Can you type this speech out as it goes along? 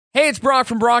Hey, it's Brock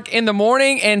from Brock in the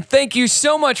Morning, and thank you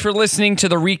so much for listening to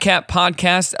the recap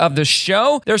podcast of the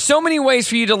show. There's so many ways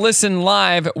for you to listen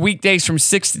live weekdays from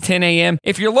 6 to 10 a.m.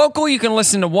 If you're local, you can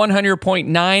listen to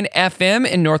 100.9 FM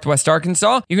in Northwest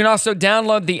Arkansas. You can also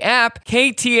download the app,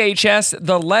 KTHS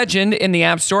The Legend, in the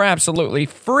App Store, absolutely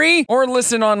free, or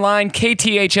listen online,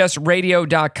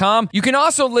 kthsradio.com. You can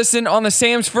also listen on the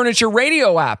Sam's Furniture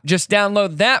Radio app. Just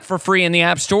download that for free in the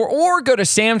App Store, or go to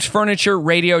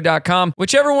samsfurnitureradio.com.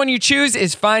 Whichever one you choose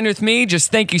is fine with me. Just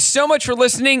thank you so much for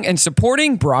listening and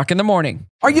supporting Brock in the Morning.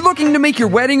 Are you looking to make your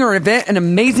wedding or event an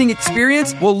amazing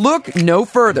experience? Well, look no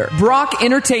further. Brock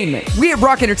Entertainment. We at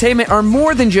Brock Entertainment are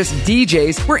more than just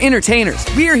DJs. We're entertainers.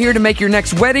 We are here to make your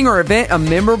next wedding or event a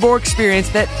memorable experience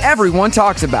that everyone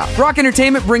talks about. Brock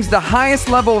Entertainment brings the highest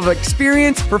level of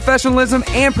experience, professionalism,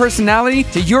 and personality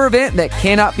to your event that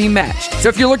cannot be matched. So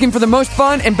if you're looking for the most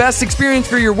fun and best experience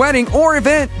for your wedding or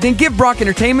event, then give Brock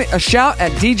Entertainment a shout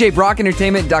at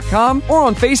djbrockentertainment.com or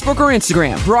on Facebook or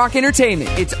Instagram. Brock Entertainment.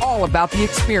 It's all about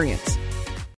the experience.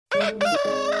 Good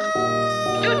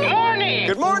morning.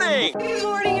 Good morning. Good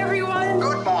morning, everyone.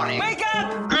 Good morning. Wake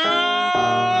up. Good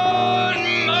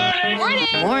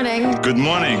morning. Good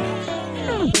morning.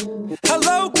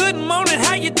 Hello, good morning,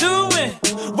 how you doing?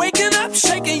 Waking up,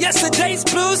 shaking yesterday's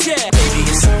blues, yeah. Baby,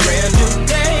 it's a brand new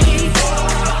day.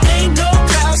 Ain't no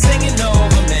clouds hanging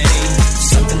over me.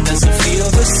 Something doesn't feel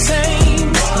the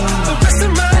same. The rest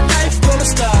of my life gonna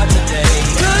start today.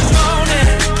 Good morning.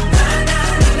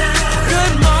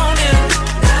 Good morning.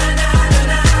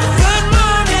 Good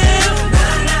morning.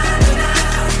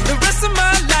 The rest of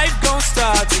my life gonna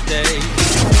start today.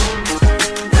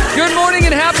 Good morning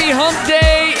and happy hump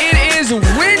day. It is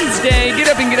Wednesday. Get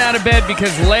up and get out of bed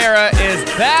because Lara is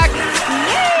back.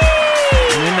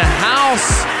 Yay! In the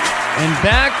house and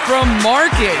back from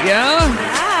market, yeah?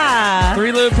 Yeah.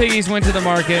 3 little piggies went to the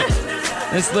market.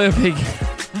 This little piggy.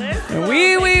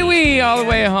 Wee, all the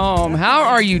way home. How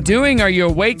are you doing? Are you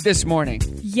awake this morning?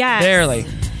 Yes. Barely.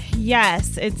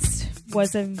 Yes. It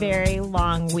was a very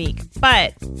long week.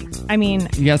 But, I mean...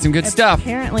 You got some good stuff.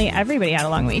 Apparently, everybody had a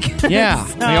long week. Yeah.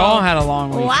 So, we all had a long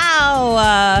week. Wow.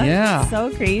 Yeah. So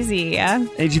crazy. Yeah.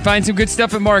 Did you find some good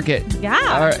stuff at market?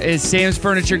 Yeah. Is Sam's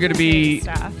Furniture going to be...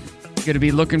 Stuff. Going to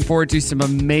be looking forward to some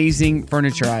amazing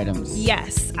furniture items.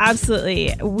 Yes,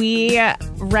 absolutely. We,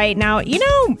 right now,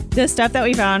 the stuff that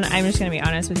we found, I'm just going to be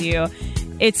honest with you,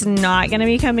 it's not going to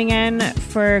be coming in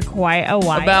for quite a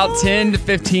while. About 10 to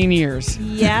 15 years.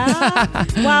 Yeah.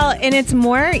 Well, and it's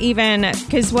more even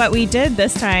because what we did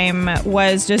this time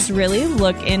was just really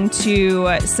look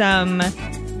into some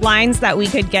lines that we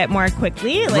could get more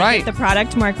quickly, get the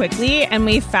product more quickly, and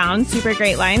we found super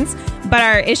great lines. But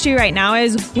our issue right now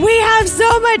is we have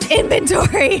so much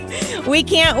inventory. We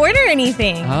can't order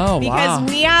anything. Oh, because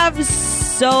we have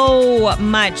so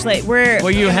much.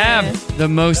 You have the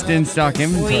most in-stock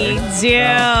inventory. We do.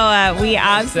 We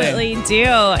absolutely do.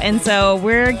 And so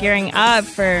we're gearing up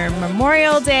for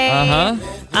Memorial Day.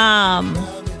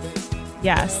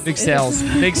 Yes. Big sales.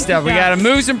 Big stuff. We got to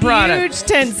move some product. Huge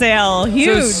tent sale. Huge.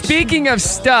 So speaking of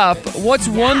stuff, what's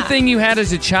one thing you had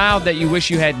as a child that you wish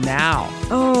you had now?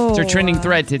 Oh. It's our trending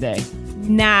thread today.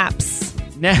 Naps.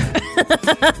 Naps.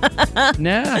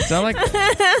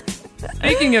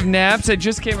 Speaking of naps, I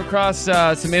just came across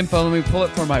some info. Let me pull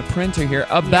it from my printer here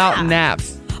about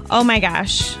naps. Oh my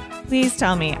gosh. Please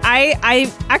tell me. I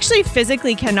actually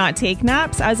physically cannot take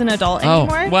naps as an adult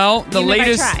anymore. Well,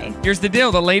 here's the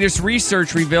deal. The latest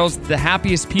research reveals the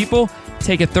happiest people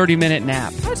take a 30-minute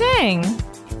nap. Oh, dang.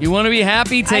 You want to be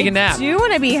happy? Take a nap. I do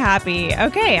want to be happy.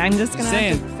 Okay, I'm just going to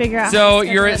have to figure out. So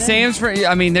you're at Sam's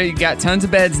you got tons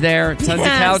of beds there, tons of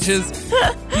couches.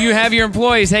 You have your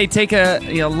employees, hey, take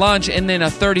a lunch and then a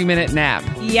 30-minute nap.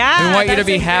 Yeah. We want you to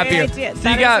be happier.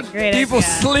 So you got people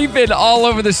sleeping all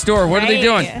over the store. What are they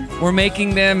doing? We're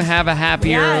making them have a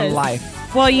happier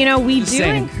life. Well, we do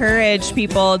encourage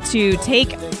people to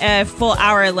take a full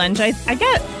hour lunch. I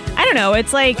don't know.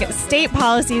 It's like state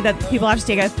policy that people have to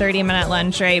take a 30-minute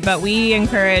lunch, right? But we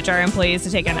encourage our employees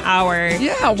to take an hour.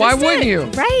 Yeah, why wouldn't you?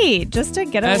 Right, just to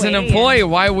get away. As an employee,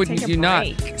 why wouldn't you not?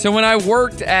 So when I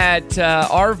worked at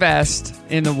Arvest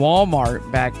in the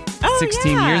Walmart back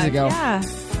 16 years ago,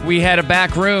 we had a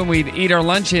back room. We'd eat our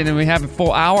lunch in, and we'd have a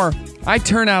full hour. I'd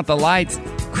turn out the lights,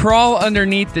 crawl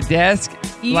underneath the desk,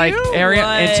 area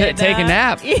and take a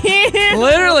nap.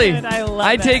 Literally.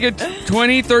 I'd take a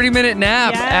 20, 30-minute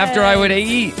nap after I would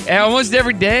eat almost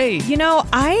every day.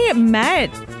 I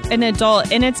met an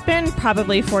adult, and it's been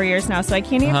probably 4 years now, so I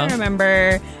can't even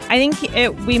remember. I think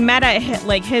we met at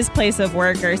his place of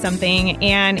work or something,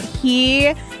 and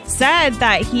he said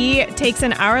that he takes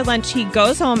an hour lunch. He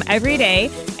goes home every day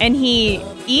and he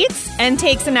eats and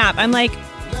takes a nap. I'm like,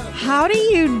 how do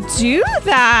you do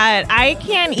that? I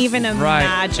can't even imagine.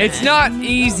 Right. It's not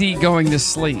easy going to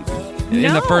sleep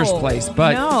in the first place,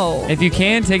 but if you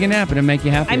can, take a nap and it'll make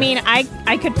you happy. I mean,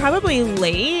 I could probably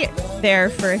lay there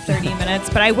for 30 minutes,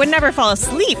 but I would never fall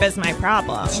asleep is my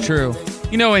problem. It's true.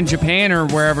 You know, in Japan or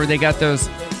wherever, they got those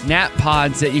nap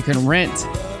pods that you can rent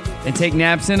and take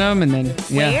naps in them, and then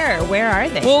Where are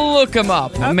they? We'll look them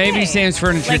up. Okay. Maybe Sam's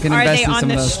Furniture can are invest they in some on of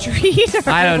the those. Street?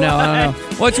 I don't know.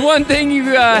 What's one thing you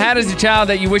had as a child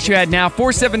that you wish you had now?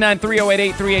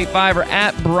 479-308-8385 or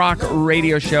at Brock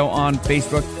Radio Show on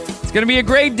Facebook. It's going to be a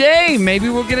great day. Maybe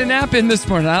we'll get a nap in this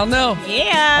morning. I don't know.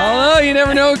 Yeah. I don't know. You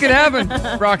never know what could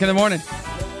happen. Brock in the morning.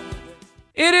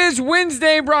 It is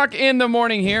Wednesday. Brock in the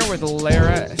morning here with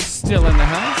Lara still in the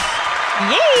house.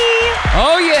 Yay!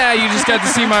 Oh, yeah. You just got to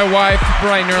see my wife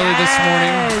bright and early this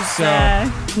morning.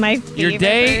 So my favorite your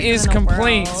day is person in the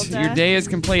complete. world. Your day is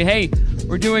complete. Hey,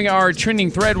 we're doing our trending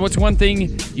thread. What's one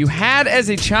thing you had as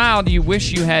a child you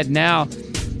wish you had now?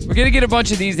 We're going to get a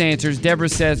bunch of these answers. Deborah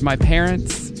says, my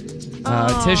parents.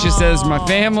 Tisha says, my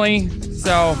family.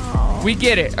 So we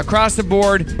get it. Across the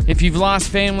board, if you've lost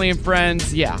family and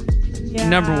friends,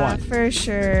 number one. For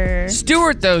sure.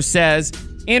 Stuart, though, says,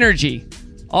 energy.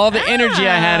 All the energy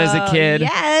I had as a kid.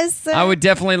 Yes. I would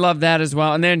definitely love that as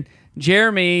well. And then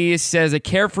Jeremy says a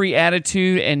carefree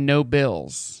attitude and no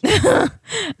bills.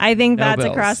 I think No that's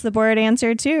bills. across the board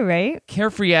answer too, right?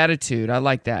 Carefree attitude. I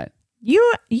like that.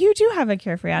 You do have a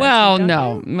carefree attitude. Well,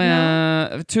 don't no.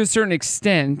 you? To a certain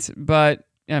extent, but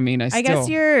I mean, I guess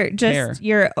your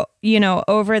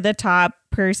over the top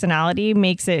personality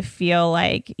makes it feel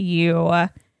like you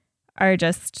are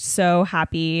just so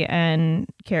happy and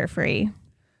carefree.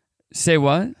 Say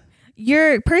what?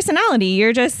 Your personality,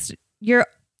 you're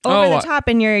over the top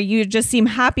and you just seem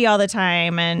happy all the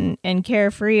time and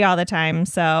carefree all the time.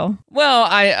 So Well,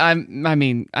 I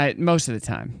mean, most of the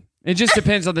time. It just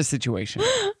depends on the situation.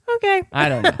 okay. I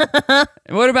don't know.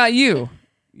 What about you?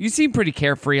 You seem pretty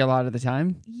carefree a lot of the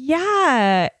time.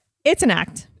 Yeah, it's an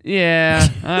act. Yeah,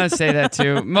 I'd say that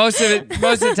too. Most of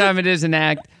the time it is an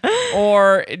act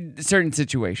or in certain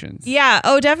situations. Yeah.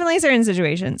 Oh, definitely certain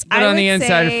situations. But on the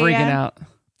inside of freaking out.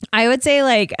 I would say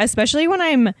like, especially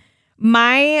when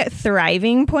my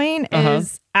thriving point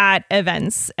is at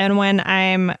events and when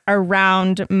I'm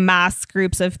around mass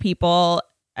groups of people,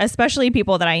 especially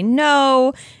people that I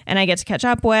know and I get to catch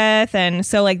up with. And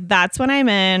so like, that's when I'm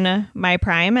in my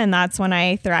prime and that's when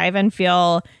I thrive and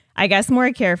feel, I guess,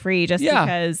 more carefree just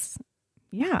because,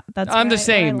 that's I'm the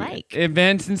same. what I like.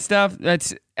 Events and stuff,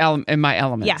 that's in my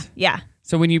element. Yeah.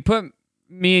 So when you put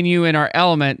me and you in our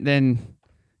element, then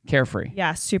carefree.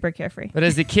 Yeah, super carefree. But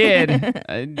as a kid,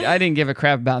 I didn't give a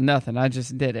crap about nothing. I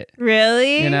just did it.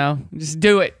 Really? You know, just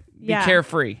do it. Be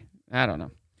carefree. I don't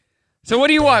know. So what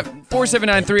do you want?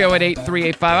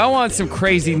 479-308-8385. I want some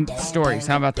crazy stories.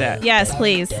 How about that? Yes,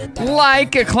 please.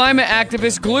 Like a climate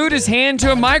activist glued his hand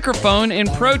to a microphone in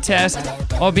protest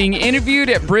while being interviewed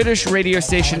at British radio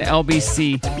station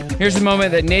LBC. Here's a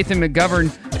moment that Nathan McGovern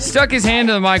stuck his hand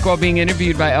to the mic while being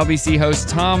interviewed by LBC host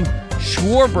Tom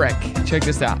Schwarbrick. Check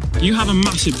this out. You have a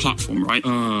massive platform, right?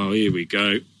 Oh, here we go.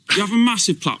 You have a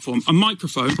massive platform, a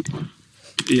microphone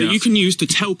that you can use to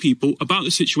tell people about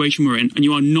the situation we're in, and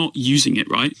you are not using it,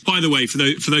 right? By the way, for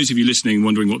those of you listening,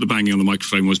 wondering what the banging on the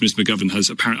microphone was, Mr. McGovern has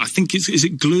apparently, I think is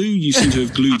it glue? You seem to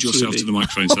have glued yourself to the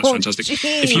microphone, so that's fantastic. Geez.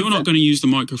 If you're not going to use the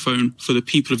microphone for the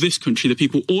people of this country, the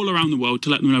people all around the world, to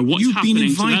let them know what's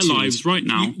happening to their lives right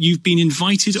now, You've been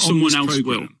invited on someone this else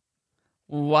program. will.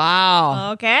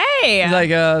 Wow. Okay. He's like,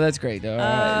 that's great, though.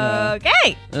 All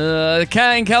right, no.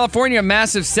 Okay. In California, a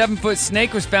massive 7-foot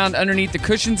snake was found underneath the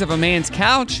cushions of a man's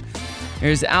couch.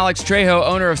 Here's Alex Trejo,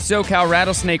 owner of SoCal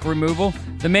Rattlesnake Removal,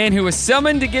 the man who was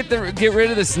summoned to get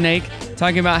rid of the snake,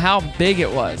 talking about how big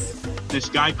it was. This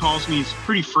guy calls me, he's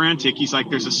pretty frantic. He's like,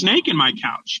 there's a snake in my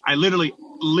couch. I literally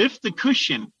lift the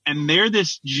cushion, and there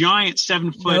this giant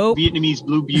 7-foot Vietnamese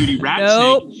blue beauty rat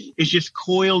snake is just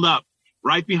coiled up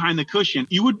right behind the cushion.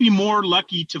 You would be more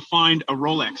lucky to find a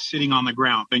Rolex sitting on the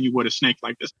ground than you would a snake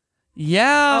like this.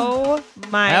 Yeah. Oh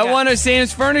my That God. one of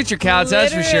Sam's furniture couch,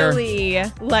 that's for sure. Literally,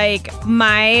 like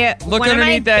my Look one of my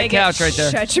underneath that biggest- couch right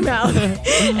there. Shut your mouth.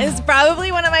 It's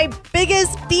probably one of my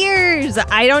biggest fears.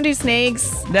 I don't do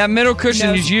snakes. That middle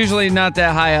cushion is usually not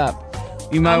that high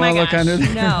up. You might want to look under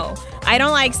there. No. I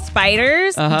don't like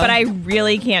spiders, but I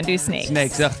really can't do snakes.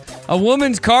 Snakes. A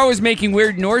woman's car was making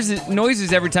weird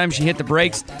noises every time she hit the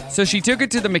brakes, so she took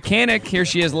it to the mechanic. Here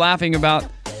she is laughing about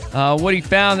what he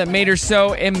found that made her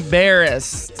so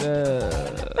embarrassed.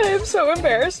 I am so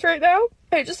embarrassed right now.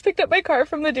 I just picked up my car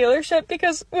from the dealership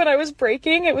because when I was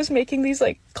braking, it was making these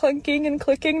like clunking and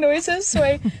clicking noises. So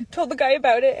I told the guy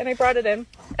about it and I brought it in.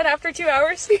 And after 2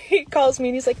 hours, he calls me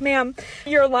and he's like, ma'am,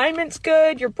 your alignment's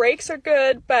good, your brakes are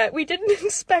good, but we did an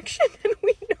inspection and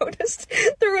we noticed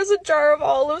there was a jar of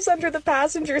olives under the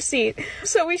passenger seat.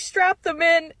 So we strapped them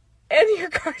in and your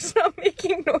car's not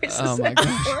making noises anymore.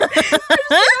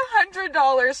 I paid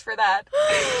 $100 for that.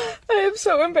 I am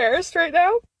so embarrassed right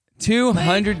now.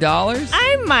 $200?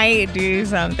 I might do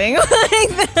something like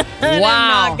that. Wow.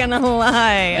 I'm not gonna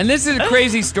lie. And this is a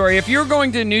crazy story. If you're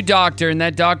going to a new doctor and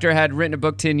that doctor had written a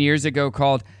book 10 years ago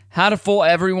called How to Fool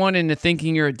Everyone into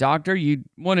Thinking You're a Doctor, you'd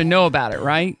want to know about it,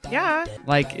 right? Yeah.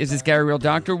 Like, is this guy a real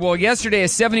doctor? Well, yesterday, a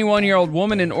 71-year-old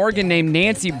woman in Oregon named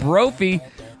Nancy Brophy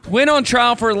went on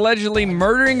trial for allegedly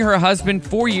murdering her husband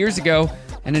 4 years ago.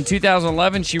 And in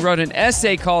 2011, she wrote an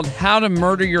essay called How to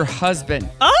Murder Your Husband.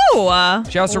 Oh!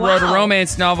 She also wrote a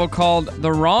romance novel called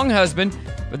The Wrong Husband,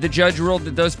 but the judge ruled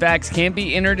that those facts can't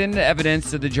be entered into evidence,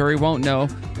 so the jury won't know.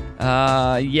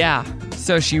 Yeah.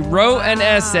 So she wrote an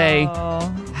essay,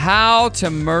 How to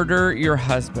Murder Your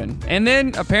Husband. And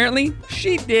then, apparently,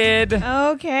 she did.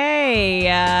 Okay.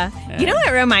 You know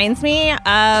what reminds me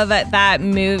of that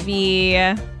movie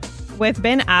with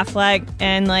Ben Affleck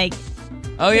and, like,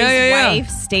 his wife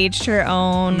staged her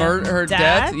own her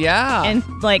death? Yeah. And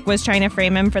like was trying to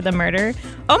frame him for the murder.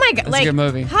 Oh my God. That's a good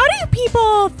movie. How do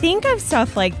people think of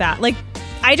stuff like that? Like,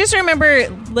 I just remember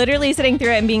literally sitting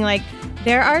through it and being like,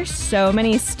 there are so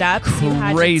many steps you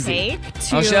had to take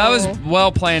to... Oh, that was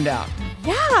well planned out.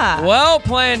 Yeah. Well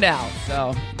planned out.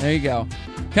 So, there you go.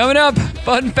 Coming up,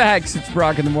 fun facts. It's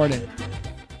Brock in the Morning.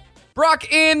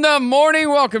 Brock in the Morning.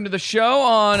 Welcome to the show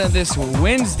on this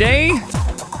Wednesday.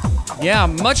 Yeah,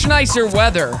 much nicer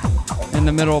weather in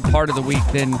the middle part of the week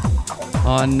than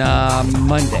on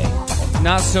Monday.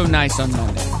 Not so nice on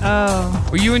Monday. Oh.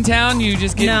 Were you in town? You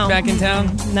just getting back in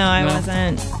town? No, I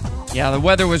wasn't. Yeah, the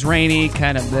weather was rainy,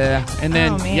 kind of there. And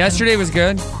then yesterday was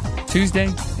good.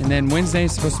 Tuesday. And then Wednesday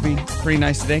is supposed to be pretty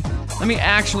nice today. Let me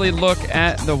actually look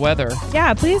at the weather.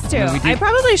 Yeah, please do. I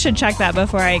probably should check that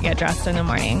before I get dressed in the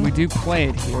morning. We do play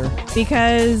it here.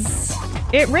 Because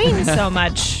it rains so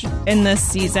much in this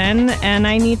season, and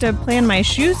I need to plan my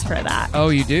shoes for that. Oh,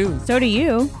 you do? So do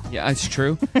you. Yeah, it's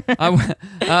true.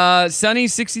 Sunny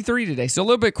 63 today, so a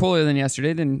little bit cooler than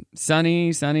yesterday. Then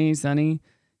sunny.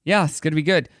 Yeah, it's going to be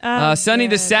good. Sunny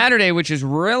this Saturday, which is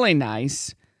really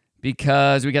nice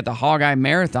because we got the Hog-Eye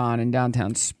Marathon in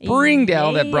downtown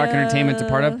Springdale that Brock Entertainment's a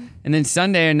part of. And then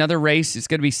Sunday, another race. It's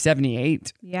going to be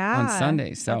 78 on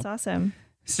Sunday. So that's awesome.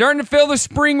 Starting to feel the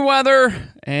spring weather,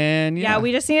 and yeah,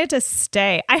 we just needed to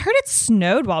stay. I heard it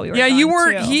snowed while we were gone, you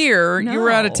weren't too. here. No. You were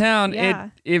out of town.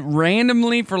 Yeah. It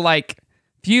randomly for like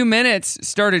few minutes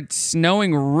started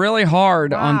snowing really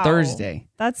hard on Thursday.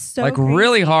 That's so like crazy.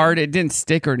 Really hard. It didn't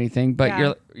stick or anything,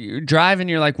 but you're driving.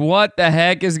 You're like, what the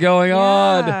heck is going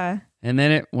on? And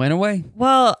then it went away.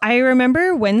 Well, I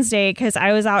remember Wednesday because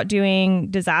I was out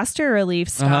doing disaster relief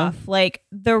stuff. Like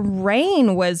the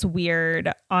rain was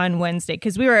weird on Wednesday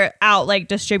because we were out like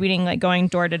distributing, like going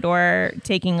door to door,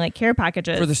 taking like care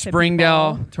packages for the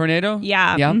Springdale tornado.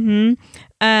 Yeah. Mm-hmm.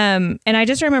 And I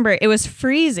just remember it was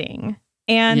freezing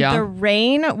and the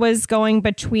rain was going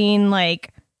between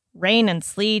like rain and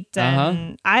sleet.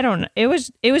 And I don't know. It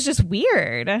was just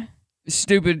weird.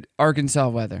 Stupid Arkansas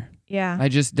weather. Yeah. I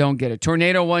just don't get it.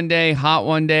 Tornado one day, hot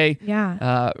one day.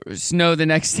 Yeah. Snow the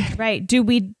next day. Right. Do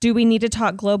we need to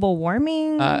talk global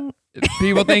warming?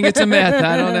 People think it's a myth.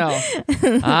 I don't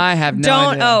know. I have no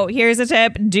idea. Oh, here's a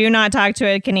tip. Do not talk to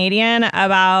a Canadian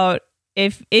about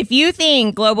if you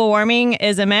think global warming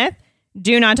is a myth,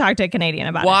 do not talk to a Canadian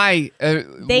about it. Why?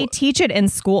 They teach it in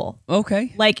school.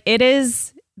 Okay. Like it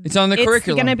is... It's on the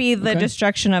curriculum. It's going to be the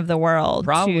destruction of the world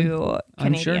to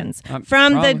Canadians. I'm sure.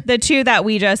 From the two that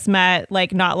we just met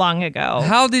like not long ago.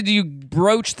 How did you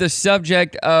broach the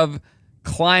subject of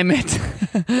climate?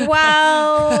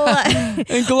 Well,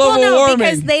 and global warming.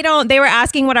 Because they were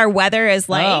asking what our weather is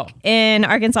like in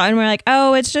Arkansas, and we're like,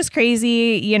 oh, it's just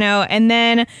crazy, you know. And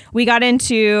then we got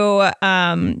into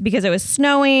because it was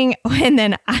snowing, and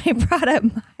then I brought up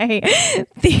my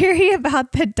theory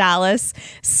about the Dallas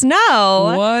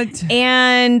snow. What?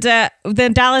 And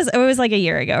the Dallas, it was like a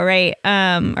year ago, right?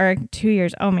 Or 2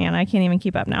 years. Oh man, I can't even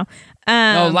keep up now.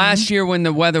 Last year when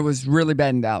the weather was really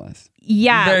bad in Dallas.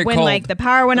 Yeah, very when cold. like the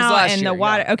power went out and the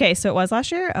water. Yeah. Okay, so it was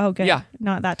last year. Oh, good. Yeah,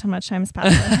 not that much time's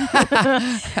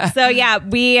passed. So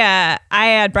yeah, I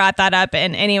had brought that up,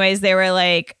 and anyways, they were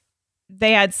like,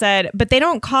 they had said, but they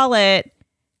don't call it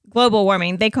global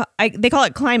warming. They call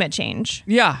it climate change.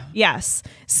 Yeah. Yes.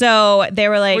 So they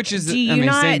were like, Which is,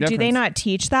 do they not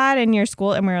teach that in your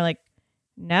school? And we were like,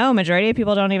 no, majority of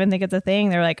people don't even think it's a thing.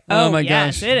 They're like, oh my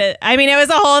gosh, it is. I mean, it was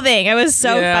a whole thing. It was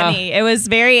so funny. It was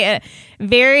very,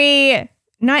 very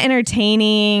not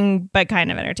entertaining, but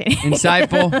kind of entertaining.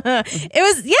 Insightful. It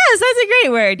was, yes, that's a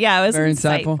great word. Yeah, it was very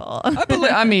insightful.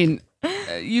 I mean,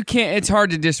 you can't, it's hard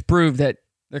to disprove that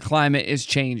the climate is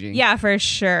changing. Yeah, for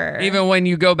sure. Even when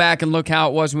you go back and look how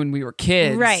it was when we were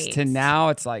kids to now,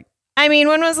 it's like, I mean,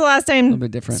 when was the last time a little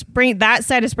bit different. That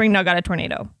side of Springdale got a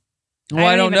tornado? Well,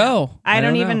 I don't know.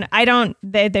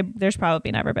 There's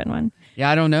probably never been one. Yeah,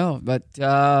 I don't know. But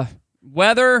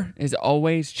weather is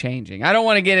always changing. I don't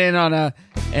want to get in on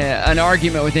an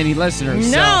argument with any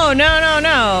listeners. No.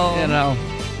 You know,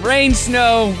 rain,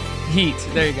 snow, heat.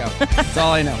 There you go. That's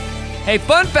all I know. Hey,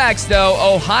 fun facts, though.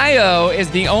 Ohio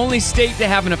is the only state to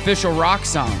have an official rock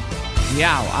song.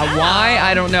 Yeah. Why?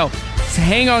 I don't know. It's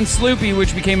Hang On Sloopy,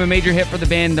 which became a major hit for the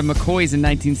band The McCoys in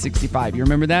 1965. You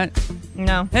remember that?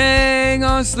 No. Hang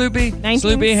on, Sloopy.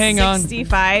 Sloopy, hang on.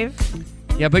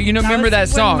 1965. Yeah, but you remember that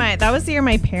song. That was the year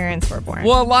my parents were born.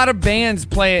 Well, a lot of bands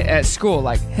play it at school,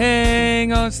 like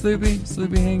Hang On, Sloopy,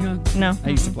 Sloopy, hang on. No. I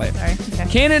used to play it. Sorry. Okay.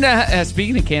 Canada,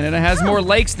 speaking of Canada, has more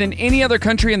lakes than any other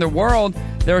country in the world.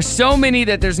 There are so many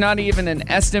that there's not even an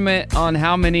estimate on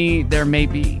how many there may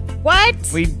be. What?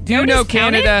 We do know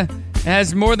Canada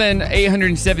has more than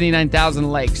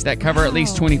 879,000 lakes that cover at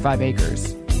least 25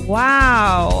 acres.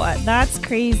 Wow, that's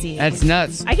crazy. That's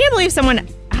nuts. I can't believe someone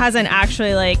hasn't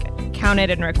actually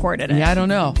counted and recorded it. Yeah, I don't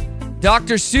know.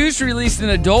 Dr. Seuss released an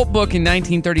adult book in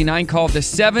 1939 called The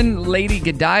Seven Lady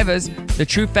Godivas, The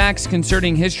True Facts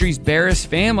Concerning History's Barris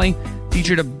Family.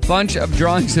 Featured a bunch of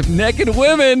drawings of naked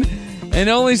women and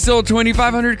only sold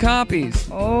 2,500 copies.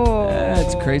 Oh.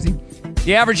 That's crazy.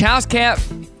 The average house cat,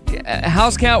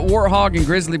 warthog, and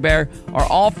grizzly bear are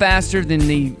all faster than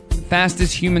the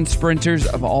fastest human sprinters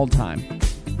of all time.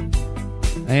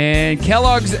 And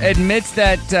Kellogg's admits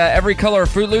that every color of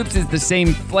Fruit Loops is the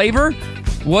same flavor.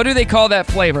 What do they call that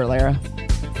flavor, Lara?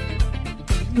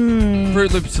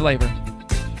 Fruit Loops flavor.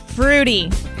 Fruity.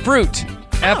 Fruit.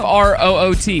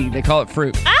 F-R-O-O-T. They call it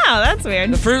fruit. Oh, that's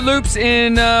weird. The Fruit Loops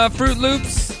in Fruit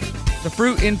Loops. The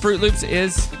fruit in Fruit Loops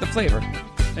is the flavor.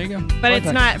 There you go. But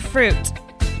it's not fruit.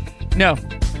 No.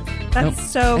 That's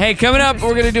so... Hey, coming up,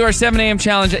 we're going to do our 7 a.m.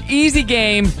 challenge. An easy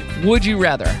game. Would you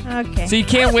rather? Okay. So you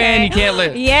can't win, you can't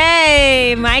lose.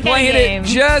 Yay, my kind of game. Playing it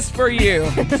just for you.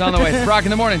 It's on the way. It's Rock in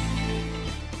the Morning.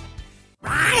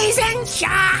 Rise and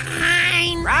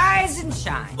shine! Rise and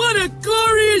shine! What a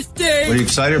glorious day! What are you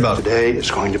excited about? Today is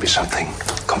going to be something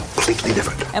completely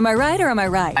different. Am I right or am I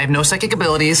right? I have no psychic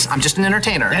abilities. I'm just an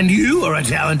entertainer. And you are a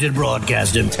talented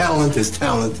broadcaster. Talent is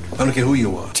talent. I don't care who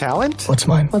you are. Talent? What's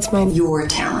mine? What's mine? Your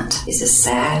talent is a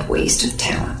sad waste of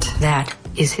talent. That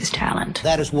is his talent.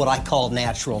 That is what I call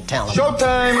natural talent.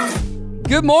 Showtime!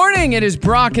 Good morning. It is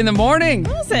Brock in the Morning.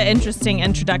 That was an interesting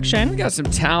introduction. We got some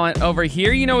talent over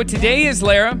here. You know what today is,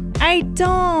 Lara? I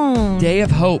don't. Day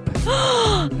of Hope.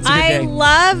 I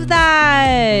love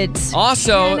that.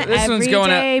 Also, this one's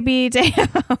going out. Day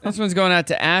of Hope. This one's going out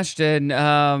to Ashton.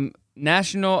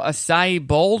 National Acai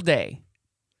Bowl Day.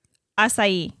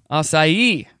 Acai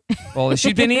Bowl.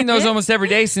 She's been eating those almost every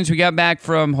day since we got back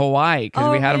from Hawaii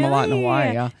because we had them a lot in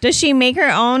Hawaii. Yeah. Does she make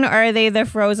her own, or are they the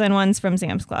frozen ones from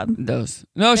Sam's Club? Those.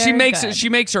 No, she makes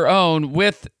her own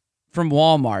from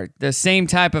Walmart. The same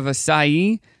type of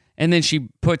acai, and then she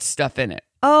puts stuff in it.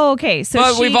 Oh, okay. So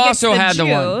but she we've gets also the had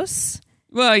juice.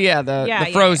 the one. Well, yeah, the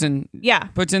frozen. Yeah.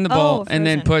 Puts in the bowl and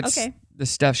then puts the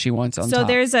stuff she wants on top. So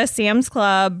there's a Sam's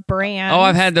Club brand. Oh,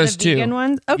 I've had those too. Vegan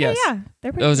ones. Okay, yes.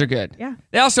 yeah. Those are good. Yeah.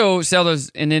 They also sell those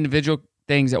in individual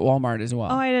things at Walmart as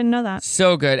well. Oh, I didn't know that.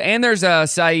 So good. And there's a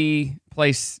acai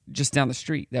place just down the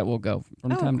street that we'll go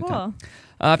from time to time.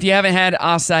 If you haven't had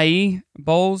acai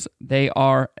bowls, they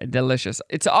are delicious.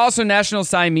 It's also National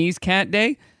Siamese Cat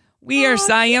Day. We are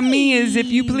Siamese, if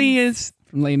you please.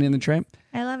 From Lady in the Tramp.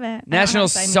 I love it. National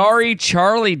Sorry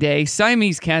Charlie Day.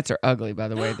 Siamese cats are ugly, by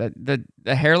the way.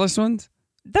 The hairless ones.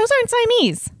 Those aren't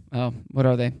Siamese. Oh, what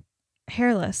are they?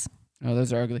 Hairless. Oh,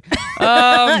 those are ugly.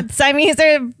 Siamese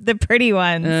are the pretty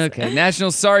ones. Okay.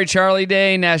 National Sorry Charlie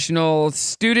Day. National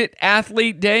Student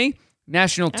Athlete Day.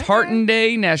 National Tartan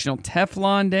Day. National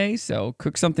Teflon Day. So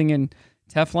cook something in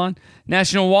Teflon.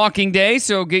 National Walking Day.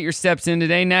 So get your steps in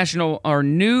today.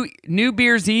 New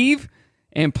Beer's Eve.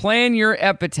 And plan your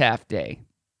Epitaph Day.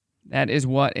 That is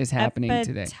what is happening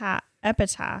today.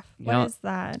 Epitaph. What is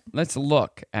that? Let's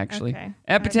look, actually. Okay.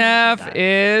 Epitaph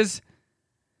is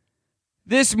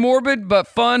This morbid but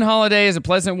fun holiday is a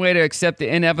pleasant way to accept the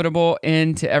inevitable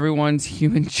end to everyone's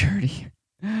human journey.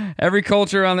 Every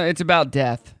culture it's about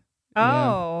death.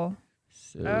 Oh.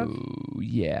 Yeah. So,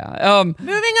 yeah.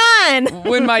 Moving on.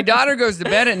 When my daughter goes to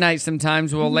bed at night,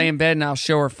 sometimes we'll lay in bed and I'll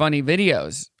show her funny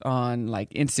videos on like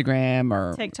Instagram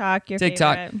or TikTok,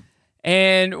 favorite.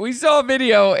 And we saw a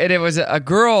video and it was a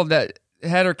girl that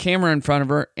had her camera in front of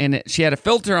her and she had a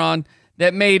filter on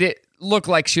that made it look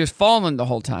like she was falling the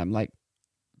whole time. Like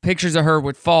pictures of her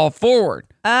would fall forward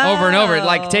over and over.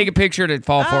 Like take a picture to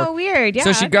fall forward. Oh, weird. Yeah.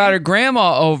 So she got her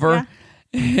grandma over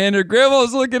and her grandma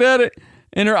was looking at it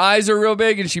and her eyes are real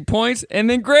big and she points and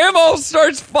then grandma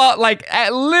starts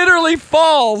literally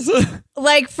falls.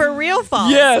 Like for real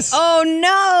falls? Yes. Oh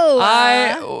no.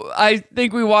 I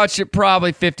think we watched it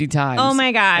probably 50 times. Oh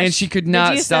my gosh. And she could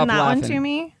not stop laughing. Did you send that one to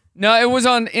me? No, it was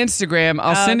on Instagram.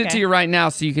 I'll send it to you right now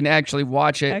so you can actually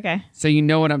watch it. Okay. So you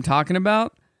know what I'm talking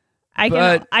about. I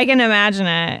can imagine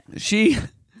it. She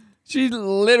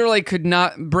literally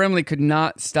Brimley could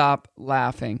not stop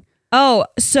laughing. Oh,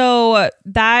 so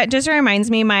that just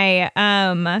reminds me,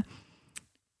 my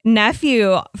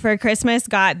nephew for Christmas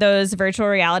got those virtual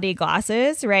reality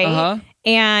glasses, right? Uh-huh.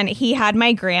 And he had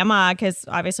my grandma, because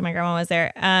obviously my grandma was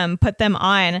there, put them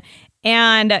on.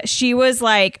 And she was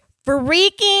like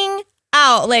freaking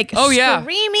out, like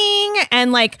screaming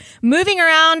and like moving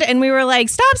around. And we were like,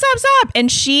 stop.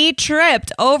 And she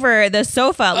tripped over the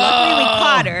sofa. Luckily, we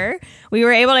caught her. We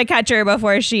were able to catch her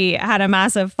before she had a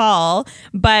massive fall.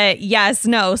 But yes,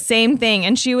 no, same thing.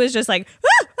 And she was just like,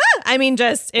 I mean,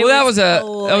 that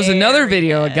was another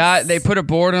video. A guy, they put a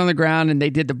board on the ground and they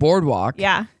did the boardwalk.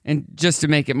 Yeah. And just to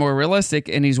make it more realistic,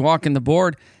 and he's walking the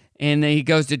board and then he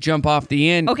goes to jump off the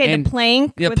end. Okay, the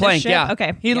plank. The plank, yeah.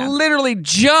 Okay. He literally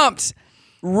jumped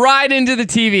right into the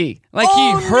TV. Like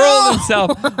he hurled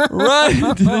himself right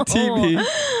into the TV.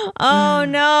 Oh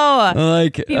no.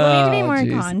 Like people need to be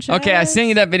more conscious. Okay, I sent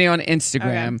you that video on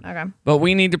Instagram. Okay. But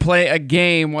we need to play a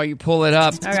game while you pull it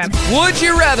up. Okay. Would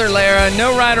you rather, Lara?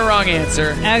 No right or wrong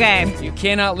answer. Okay. You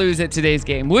cannot lose at today's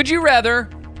game. Would you rather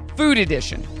food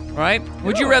edition, right?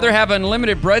 Would you rather have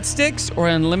unlimited breadsticks or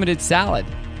unlimited salad?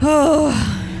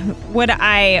 Would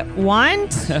I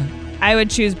want? I would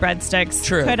choose breadsticks.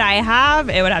 True. Could I have?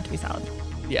 It would have to be salad.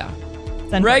 Yeah.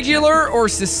 Regular or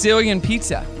Sicilian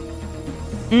pizza?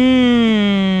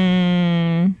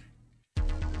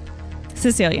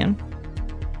 Sicilian.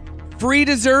 Free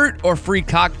dessert or free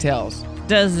cocktails?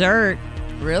 Dessert.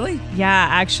 Really? Yeah,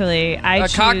 actually. A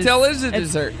cocktail is a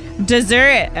dessert.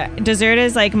 Dessert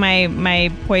is like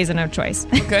my poison of choice.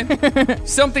 Okay.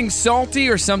 Something salty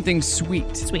or something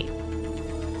sweet? Sweet.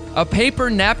 A paper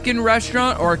napkin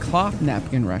restaurant or a cloth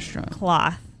napkin restaurant?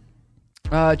 Cloth.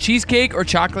 Cheesecake or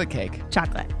chocolate cake?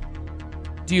 Chocolate.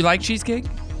 Do you like cheesecake?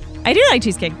 I do like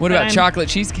cheesecake. What about chocolate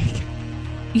cheesecake?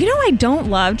 You know, I don't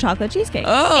love chocolate cheesecake.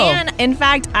 Oh. And in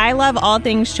fact, I love all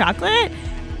things chocolate,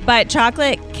 but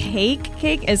chocolate cake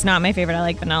is not my favorite. I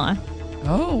like vanilla.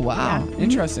 Oh, wow. Yeah.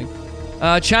 Interesting.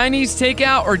 Chinese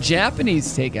takeout or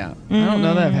Japanese takeout? I don't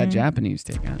know that I've had Japanese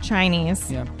takeout.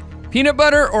 Chinese. Yeah. Peanut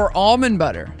butter or almond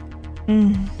butter?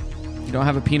 You don't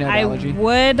have a peanut allergy? I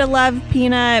would love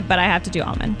peanut, but I have to do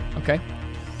almond. Okay.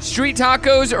 Street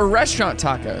tacos or restaurant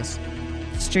tacos?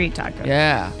 Street tacos.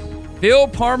 Yeah. Veal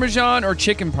Parmesan or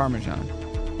chicken Parmesan?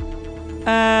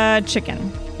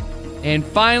 Chicken. And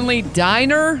finally,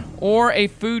 diner or a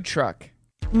food truck?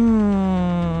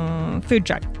 Food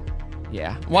truck.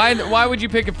 Yeah. Why would you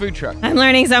pick a food truck? I'm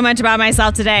learning so much about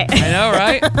myself today. I know,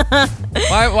 right?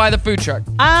 Why the food truck?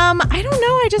 I don't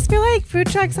know. I just feel like food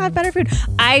trucks have better food.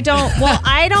 I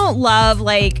don't love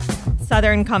like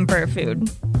Southern comfort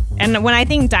food. And when I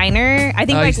think diner, I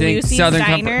think like Lucy's Southern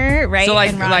Diner, right? So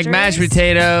like mashed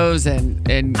potatoes and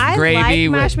gravy. I like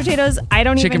mashed potatoes. I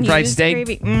don't chicken even fried use steak.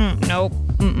 Gravy. Nope.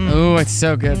 Oh, it's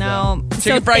so good. No.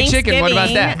 Chicken fried chicken. What about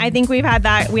that? I think we've had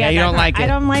that. You don't like it. I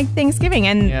don't like Thanksgiving,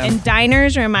 and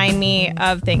diners remind me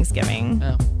of Thanksgiving.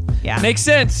 Oh. Yeah. Makes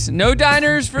sense. No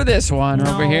diners for this one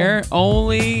over here.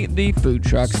 Only the food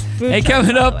trucks.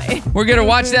 Coming up, we're going to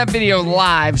watch that video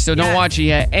live, so don't watch it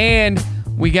yet. And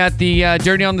we got the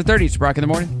Dirty on the 30s. Brock in the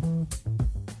morning.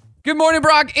 Good morning,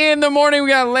 Brock in the morning. We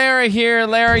got Lara here.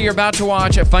 Lara, you're about to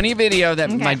watch a funny video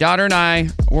that my daughter and I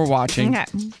were watching. Okay.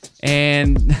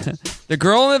 And the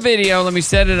girl in the video, let me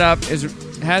set it up,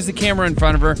 has the camera in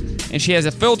front of her, and she has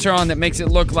a filter on that makes it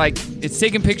look like it's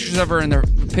taking pictures of her and the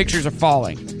pictures are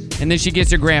falling. And then she gets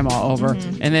her grandma over,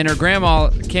 and then her grandma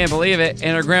can't believe it,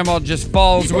 and her grandma just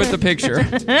falls with the picture.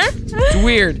 It's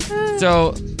weird.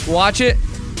 So watch it,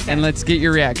 and let's get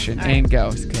your reaction. And go.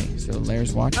 Okay, so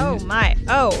Lara's watching. Oh, my.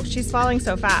 Oh, she's falling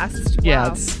so fast. Yeah,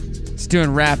 wow. it's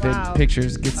doing rapid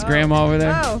pictures. Gets grandma over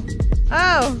there.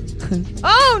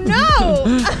 Oh no!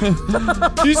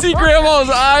 You see grandma's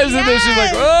eyes, and then she's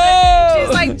like, "Oh!"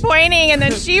 She's like pointing, and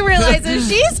then she realizes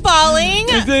she's falling.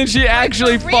 And then she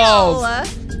actually falls.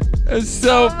 It's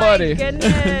so funny.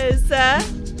 Goodness.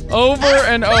 Over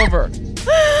and over.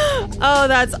 Oh,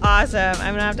 that's awesome.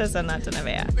 I'm gonna have to send that to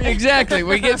Nevaeh. Exactly.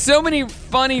 We get so many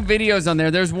funny videos on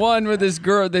there. There's one where this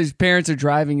girl, these parents are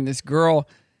driving, and this girl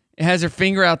has her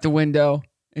finger out the window,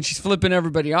 and she's flipping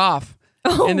everybody off.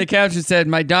 Oh. And the caption said,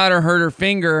 "My daughter hurt her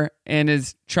finger and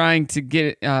is trying to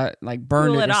get it, like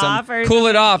burn it or something. Cool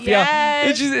it off."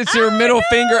 Yes. Yeah. It's her middle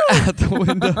finger out the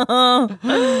window.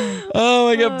 Oh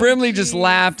my God. Brimley just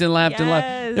laughed and laughed and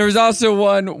laughed. There was also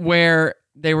one where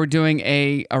they were doing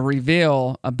a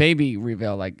reveal, a baby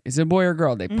reveal. Like, is it a boy or a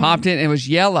girl? They popped it and it was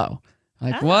yellow.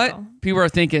 Like, what? People are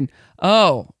thinking,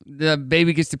 oh, the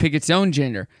baby gets to pick its own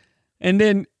gender. And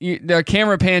then the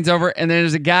camera pans over and then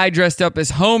there's a guy dressed up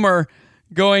as Homer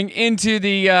going into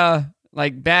the,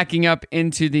 like backing up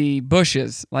into the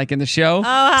bushes, like in the show.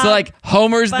 Oh, so like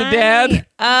Homer's funny. the dad.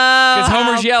 Oh, because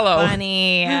Homer's yellow.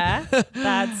 Funny. That's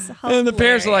hilarious. And the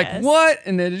parents are like, what?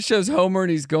 And then it shows Homer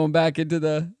and he's going back into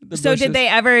the So bushes. did they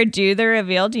ever do the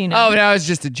reveal? Do you know? Oh, no, it was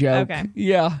just a joke. Okay.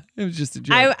 Yeah, it was just a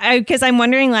joke. Because I'm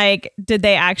wondering, like, did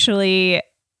they actually,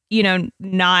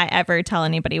 not ever tell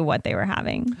anybody what they were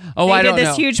having? Oh, I don't know. They did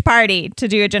this huge party to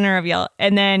do a gender reveal,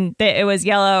 and then it was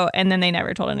yellow, and then they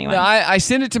never told anyone. No, I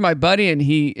sent it to my buddy, and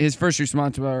his first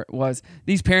response was,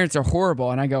 "These parents are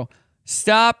horrible." And I go,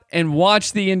 "Stop and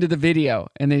watch the end of the video."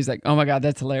 And then he's like, "Oh my God,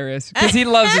 that's hilarious." Because he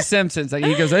loves The Simpsons. Like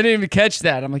he goes, "I didn't even catch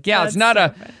that." I'm like, "Yeah, it's not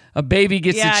a baby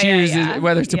gets to choose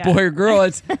whether it's a boy or girl.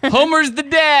 It's Homer's the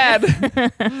dad.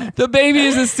 The baby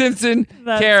is a Simpson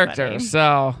character." Funny.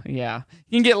 So, yeah.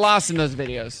 You can get lost in those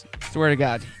videos. Swear to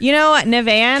God. Nevaeh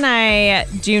and I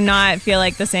do not feel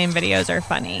like the same videos are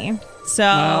funny.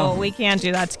 So we can't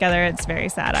do that together. It's very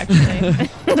sad, actually.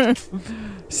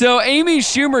 So Amy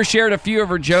Schumer shared a few of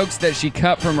her jokes that she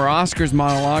cut from her Oscars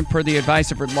monologue per the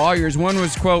advice of her lawyers. One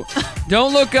was, quote,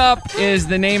 "Don't Look Up" is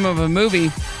the name of a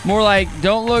movie. More like,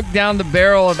 "Don't look down the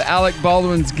barrel of Alec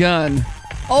Baldwin's gun."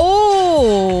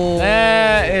 Oh.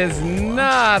 That is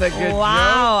not a good joke.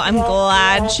 Wow. I'm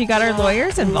glad she got her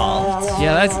lawyers involved.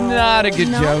 Yeah, that's not a good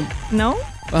joke. No?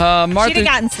 Martha, she'd have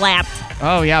gotten slapped.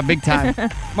 Oh, yeah, big time.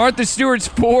 Martha Stewart's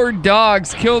 4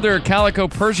 dogs killed her calico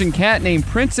Persian cat named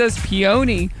Princess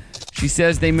Peony. She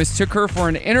says they mistook her for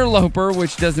an interloper,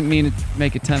 which doesn't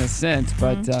make a ton of sense,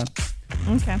 but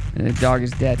okay. The dog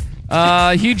is dead.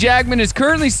 Hugh Jackman is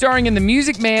currently starring in The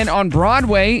Music Man on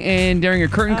Broadway, and during a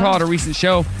curtain call at a recent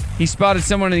show, he spotted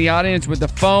someone in the audience with a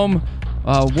foam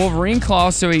Wolverine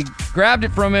claw, so he grabbed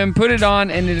it from him, put it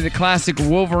on, and did a classic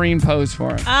Wolverine pose for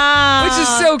him. Which is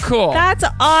so cool. That's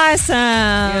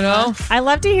awesome. You know? I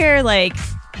love to hear, like,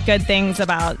 good things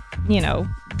about,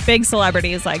 big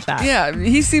celebrities like that. Yeah,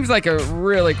 he seems like a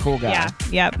really cool guy.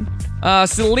 Yeah, yep.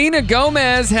 Selena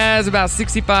Gomez has about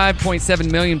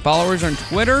 65.7 million followers on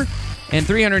Twitter and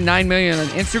 309 million on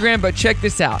Instagram, but check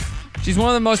this out. She's one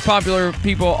of the most popular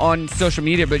people on social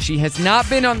media, but she has not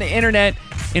been on the internet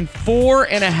in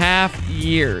 4.5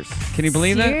 years. Can you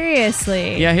believe that?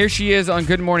 Seriously? Yeah, here she is on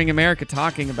Good Morning America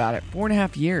talking about it.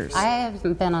 4.5 years. I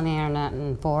haven't been on the internet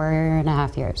in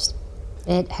 4.5 years.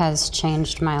 It has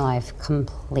changed my life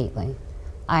completely.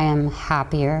 I am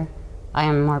happier. I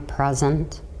am more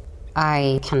present.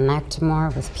 I connect more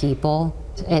with people.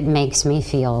 It makes me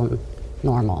feel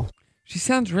normal. She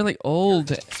sounds really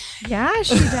old. Yeah,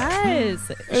 she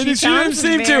does. She didn't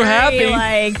seem too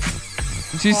happy.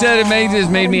 She said it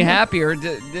made me happier. It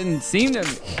didn't seem to,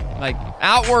 like,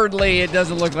 outwardly, it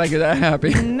doesn't look like you're that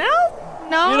happy. No.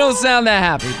 You don't sound that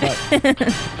happy.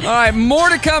 But. All right, more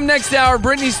to come next hour.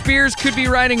 Britney Spears could be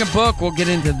writing a book. We'll get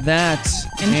into that.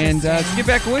 And let's get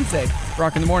back Wednesday.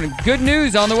 Brock in the Morning. Good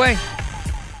news on the way.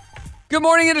 Good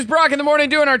morning. It is Brock in the Morning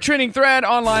doing our trending thread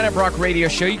online at Brock Radio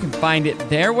Show. You can find it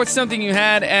there. What's something you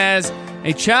had as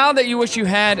a child that you wish you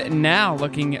had now?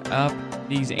 Looking up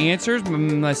these answers.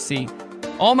 Let's see.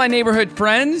 All my neighborhood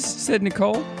friends, said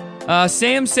Nicole.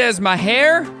 Sam says my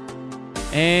hair.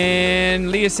 And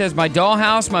Leah says my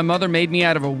dollhouse my mother made me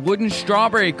out of a wooden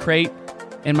strawberry crate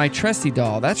and my trusty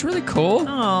doll. That's really cool.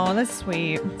 Oh, that's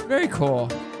sweet. Very cool.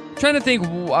 I'm trying to think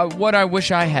what I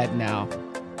wish I had now.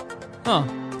 Huh.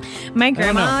 My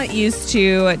grandma used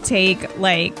to take,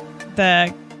 like,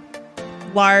 the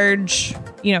large,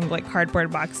 like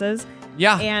cardboard boxes.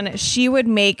 Yeah. And she would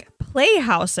make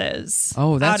playhouses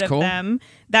that's out of cool. them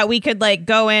that we could, like,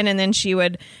 go in, and then she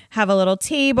would have a little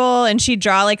table and she'd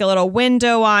draw, like, a little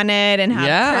window on it and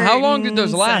have how long did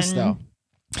those last though?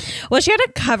 Well, she had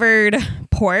a covered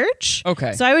porch.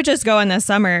 Okay. So I would just go in the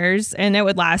summers and it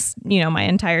would last, my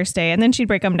entire stay. And then she'd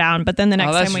break them down. But then the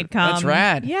next time we'd come. That's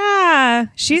rad. Yeah.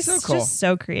 She's so cool. just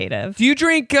so creative. Do you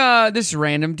drink, this is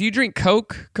random, do you drink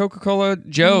Coke, Coca-Cola?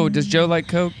 Joe, does Joe like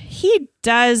Coke? He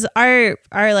does. Our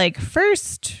like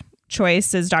first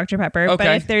choice is Dr. Pepper. Okay.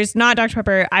 But if there's not Dr.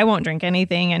 Pepper, I won't drink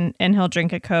anything and he'll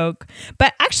drink a Coke.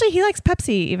 But actually he likes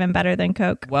Pepsi even better than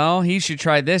Coke. Well, he should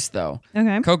try this though.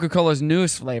 Okay. Coca-Cola's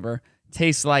newest flavor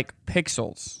tastes like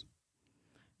pixels.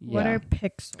 What are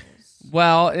pixels?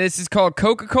 Well, this is called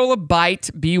Coca-Cola Bite,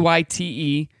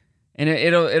 BYTE, and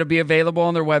it'll be available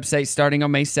on their website starting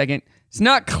on May 2nd. It's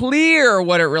not clear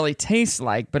what it really tastes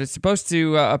like, but it's supposed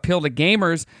to appeal to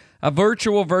gamers. A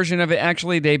virtual version of it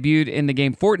actually debuted in the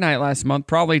game Fortnite last month,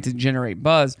 probably to generate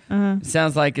buzz. It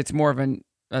sounds like it's more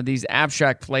of these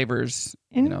abstract flavors,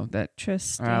 that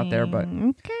are out there, but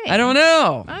I don't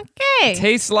know. Okay. It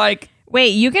tastes like...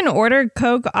 Wait, you can order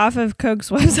Coke off of Coke's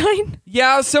website?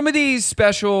 Yeah, some of these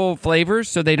special flavors,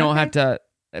 so they don't have to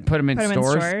put them in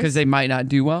stores because they might not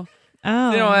do well.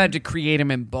 Oh. They don't have to create them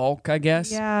in bulk, I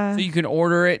guess. Yeah. So you can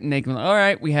order it and they can, all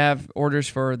right, we have orders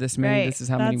for this many. Right. This is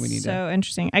how many we need. So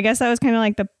interesting. I guess that was kind of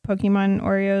like the Pokemon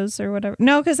Oreos or whatever.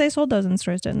 No, because they sold those in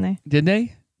stores, didn't they? Did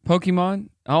they? Pokemon?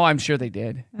 Oh, I'm sure they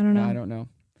did. I don't know. I don't know.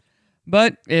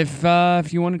 But if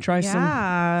you want to try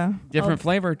some different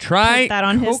flavor, try put that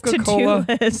on Coca-Cola his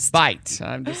to-do list. Bite.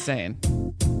 I'm just saying.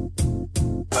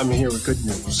 I'm here with good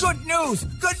news. Good news!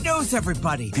 Good news,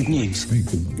 everybody! Good news.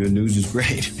 Good news is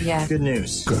great. Yeah. Good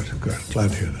news. Good. Glad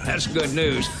to hear that. That's good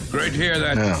news. Great to hear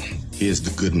that. Now, here's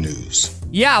the good news.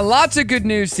 Yeah, lots of good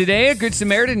news today. A Good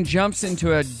Samaritan jumps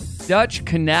into a Dutch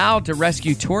canal to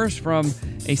rescue tourists from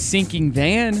a sinking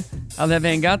van. How that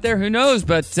van got there, who knows?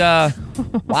 But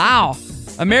wow.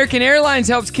 American Airlines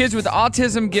helps kids with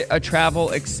autism get a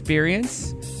travel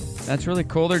experience. That's really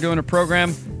cool. They're doing a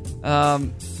program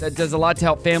that does a lot to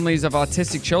help families of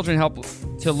autistic children help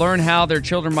to learn how their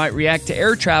children might react to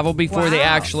air travel before they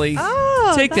actually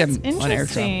take them on air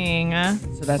travel.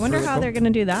 So that's wonder really how cool. they're going to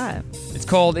do that.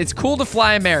 It's Cool to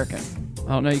Fly American.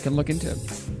 I don't know. You can look into it.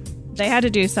 They had to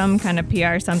do some kind of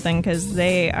PR something because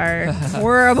they are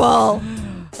horrible.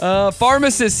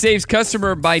 Pharmacist saves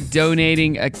customer by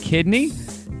donating a kidney.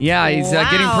 Yeah, he's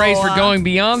getting praise for going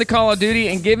beyond the Call of Duty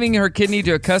and giving her kidney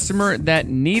to a customer that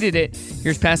needed it.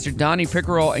 Here's Pastor Donnie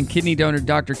Pickerel and kidney donor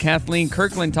Dr. Kathleen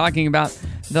Kirkland talking about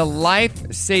the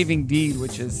life-saving deed,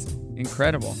 which is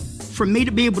incredible. For me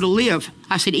to be able to live,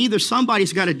 I said either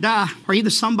somebody's got to die or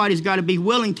either somebody's got to be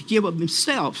willing to give up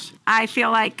themselves. I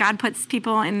feel like God puts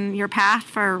people in your path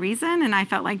for a reason, and I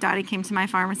felt like Dottie came to my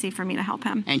pharmacy for me to help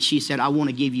him. And she said, I want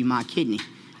to give you my kidney.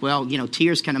 Well,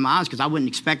 tears came to my eyes because I wouldn't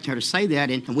expect her to say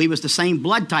that. And we was the same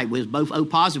blood type. We was both O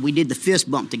positive. We did the fist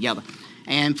bump together.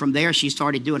 And from there, she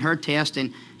started doing her test,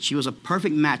 and she was a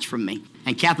perfect match for me.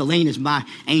 And Kathleen is my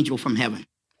angel from heaven.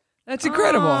 That's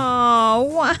incredible.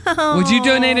 Oh, wow. Would you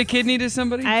donate a kidney to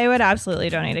somebody? I would absolutely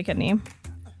donate a kidney.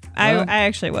 I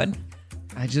actually would.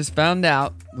 I just found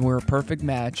out we're a perfect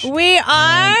match. We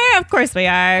are. Of course we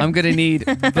are. I'm going to need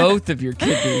both of your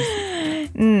kidneys.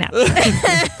 No.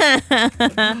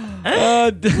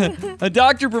 A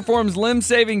doctor performs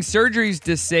limb-saving surgeries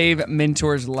to save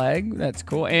mentor's leg. That's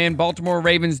cool. And Baltimore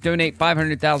Ravens donate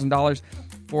 $500,000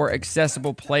 for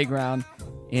accessible playground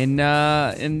in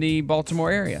the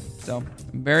Baltimore area. So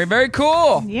very, very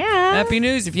cool. Yeah. Happy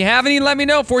news. If you have any, let me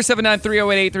know.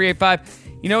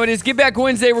 479-308-8385. You know, it is Get Back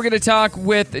Wednesday. We're going to talk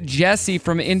with Jesse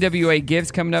from NWA Gives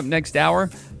coming up next hour.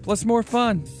 Plus more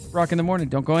fun. Rock in the morning.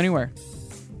 Don't go anywhere.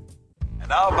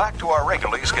 Now back to our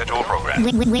regularly scheduled program.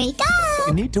 Wake up!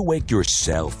 You need to wake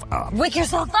yourself up. Wake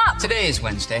yourself up! Today is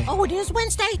Wednesday. Oh, it is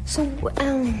Wednesday? So, what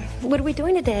are we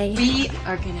doing today? We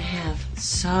are gonna have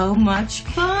so much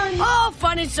fun. Oh,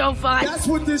 fun is so fun! That's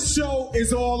what this show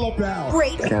is all about.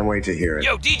 Great. Can't wait to hear it.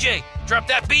 Yo, DJ, drop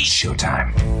that beat.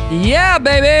 Showtime. Yeah,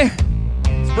 baby.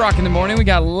 It's Brock in the morning. We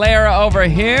got Lara over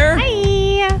here.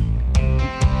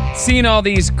 Hi. Seeing all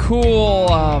these cool,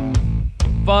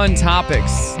 fun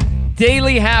topics.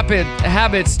 Daily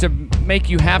habits to make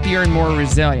you happier and more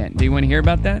resilient. Do you want to hear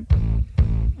about that?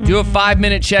 Mm-hmm. Do a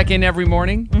 5-minute check-in every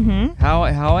morning. Mm-hmm.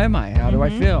 How am I? How do I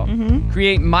feel? Mm-hmm.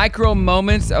 Create micro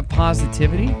moments of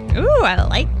positivity. Ooh, I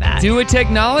like that. Do a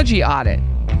technology audit.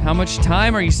 How much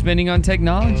time are you spending on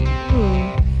technology?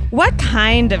 Ooh. What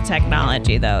kind of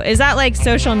technology, though? Is that like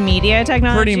social media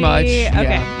technology? Pretty much.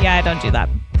 Okay. Yeah, I don't do that.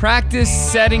 Practice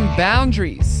setting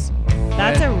boundaries.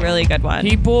 That's a really good one.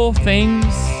 People, things.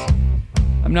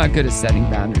 I'm not good at setting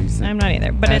boundaries. I'm not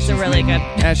either, but it's a really good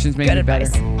Actions make me better.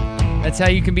 That's how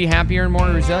you can be happier and more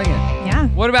resilient. Yeah.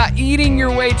 What about eating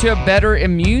your way to a better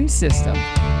immune system?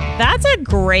 That's a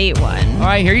great one. All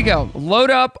right, here you go. Load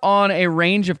up on a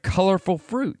range of colorful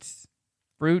fruits.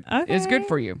 Fruit is good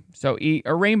for you, so eat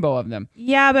a rainbow of them.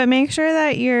 Yeah, but make sure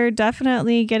that you're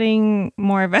definitely getting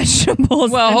more vegetables.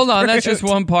 Well, hold on. That's just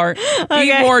one part.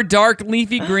 Eat more dark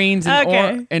leafy greens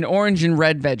and orange and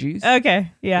red veggies.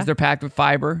 Okay, yeah. Because they're packed with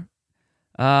fiber.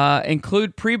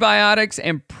 Include prebiotics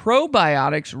and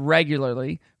probiotics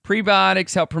regularly.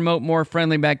 Prebiotics help promote more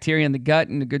friendly bacteria in the gut,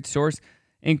 and a good source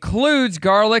includes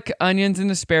garlic, onions, and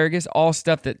asparagus, all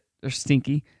stuff that are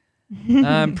stinky.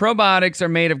 Probiotics are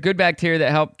made of good bacteria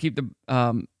that help keep the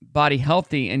body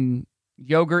healthy, and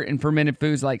yogurt and fermented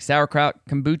foods like sauerkraut,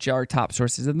 kombucha are top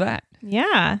sources of that.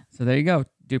 Yeah. So there you go.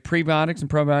 Do prebiotics and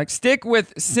probiotics. Stick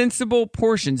with sensible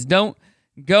portions. Don't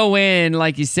go in,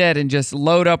 like you said, and just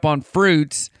load up on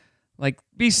fruits. Like,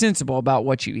 be sensible about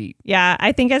what you eat. Yeah,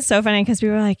 I think it's so funny because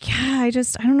people are like, I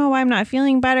don't know why I'm not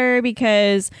feeling better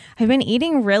because I've been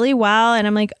eating really well. And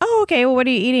I'm like, oh, okay, well, what are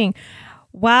you eating?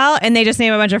 Well, and they just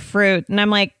name a bunch of fruit. And I'm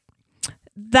like,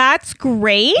 that's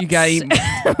great. You gotta eat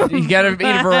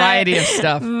a variety of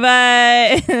stuff.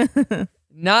 But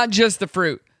not just the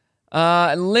fruit.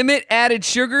 Limit added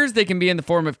sugars. They can be in the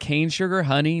form of cane sugar,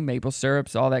 honey, maple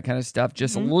syrups, all that kind of stuff.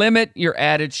 Just limit your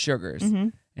added sugars.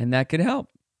 And that could help.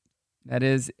 That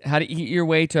is how to eat your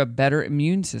way to a better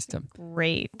immune system.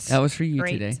 Great. That was for you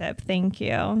Great today. Tip. Thank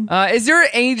you. Is there an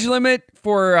age limit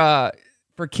for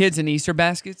kids and Easter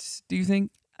baskets, do you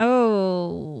think?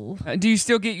 Oh. Do you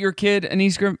still get your kid an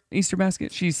Easter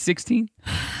basket? She's 16?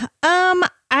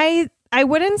 I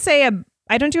wouldn't say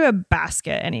I don't do a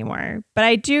basket anymore, but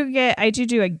I do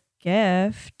do a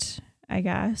gift, I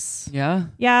guess. Yeah?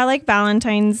 Yeah, like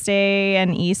Valentine's Day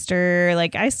and Easter,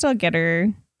 like I still get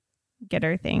her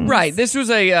things. Right. This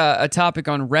was a topic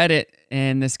on Reddit,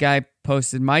 and this guy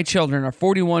posted, my children are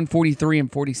 41, 43,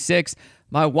 and 46.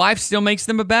 My wife still makes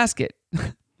them a basket.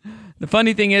 The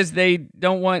funny thing is they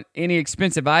don't want any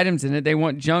expensive items in it. They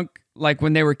want junk like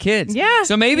when they were kids. Yeah.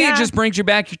 So maybe it just brings you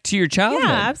back to your childhood.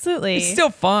 Yeah, absolutely. It's still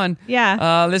fun.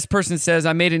 Yeah. This person says,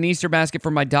 I made an Easter basket for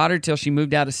my daughter till she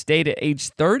moved out of state at age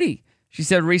 30. She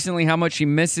said recently how much she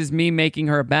misses me making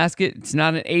her a basket. It's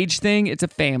not an age thing. It's a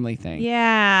family thing.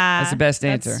 Yeah. That's the best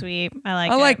answer. That's sweet.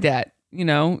 I like that. You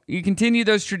know, you continue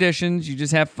those traditions. You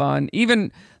just have fun.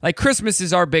 Even like Christmas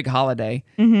is our big holiday.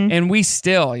 And we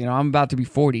still, I'm about to be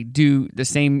 40, do the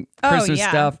same Christmas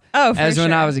stuff as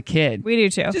when I was a kid. We do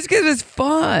too. Just because it's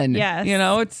fun. Yes.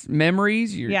 It's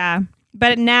memories. Yeah.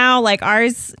 But now like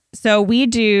ours, so we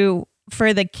do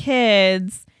for the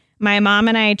kids, my mom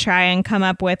and I try and come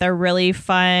up with a really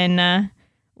fun,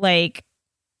 like,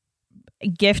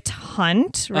 gift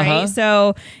hunt, right?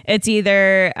 So it's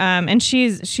either and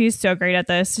she's so great at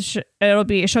this.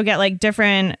 She'll get like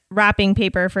different wrapping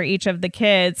paper for each of the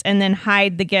kids and then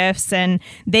hide the gifts, and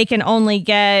they can only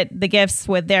get the gifts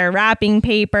with their wrapping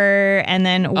paper. And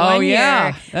then one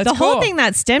year, the whole thing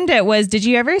that stemmed it was, did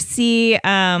you ever see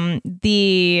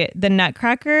the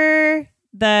Nutcracker,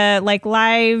 the like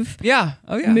live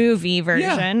movie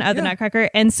version of the Nutcracker?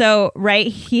 And so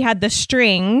he had the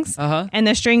strings and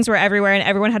the strings were everywhere and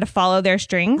everyone had to follow their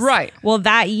strings. Right. Well,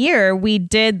 that year we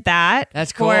did that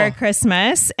for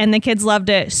Christmas, and the kids loved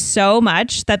it so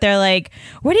much that they're like,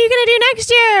 what are you gonna do next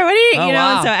year? What are you know?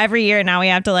 And so every year now we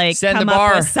have to like come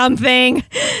up with something.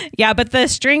 Yeah, but the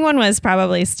string one was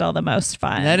probably still the most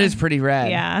fun. That is pretty rad.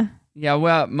 Yeah. Yeah,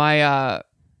 well, my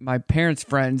parents'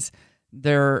 friends,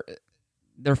 their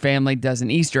family does an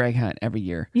Easter egg hunt every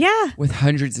year. Yeah. With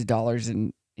hundreds of dollars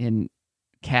in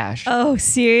cash. Oh,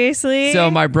 seriously? So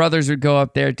my brothers would go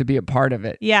up there to be a part of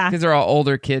it. Yeah. Because they're all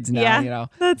older kids now,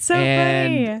 That's so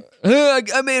funny.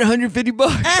 I made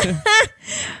 $150.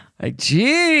 Like,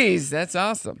 geez, that's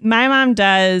awesome. My mom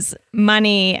does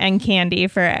money and candy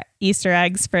for Easter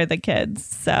eggs for the kids.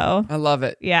 So I love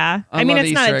it. Yeah. I mean,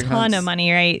 it's not a ton of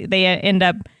money, right? They end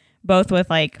up both with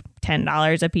like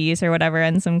 $10 a piece or whatever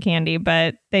and some candy,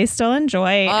 but they still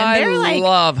enjoy. And they're like,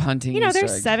 love hunting. They're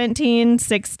 17,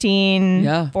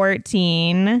 16,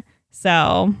 14.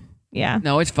 So, yeah.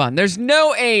 No, it's fun. There's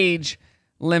no age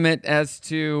limit as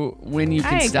to when you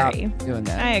can stop doing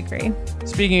that. I agree.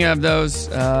 Speaking of those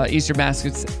Easter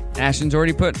baskets, Ashton's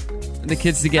already put the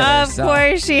kids together. Of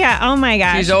course she has. Oh my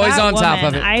gosh. She's always on top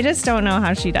of it. I just don't know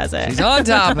how she does it. She's on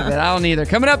top of it. I don't either.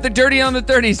 Coming up, the Dirty on the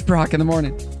 30s, Brock in the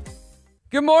morning.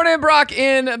 Good morning, Brock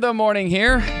in the morning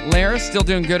here. Lara, still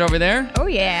doing good over there. Oh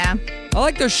yeah. I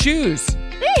like those shoes.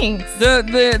 Thanks.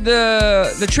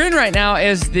 The trend right now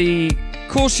is the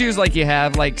cool shoes like you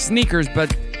have, like sneakers,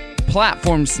 but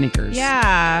platform sneakers.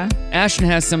 Yeah. Ashton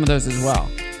has some of those as well.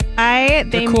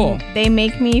 They're cool. They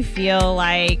make me feel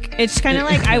like it's kind of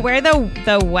like I wear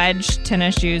the wedge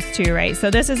tennis shoes too, right? So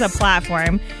this is a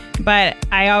platform, but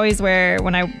I always wear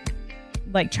when I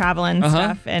like travel and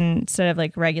stuff, and instead of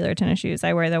like regular tennis shoes,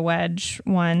 I wear the wedge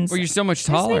ones. Well, you're so much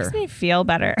taller. This makes me feel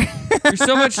better. You're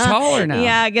so much taller now.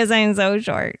 Yeah, because I'm so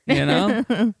short. You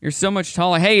know, you're so much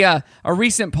taller. Hey, a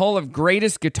recent poll of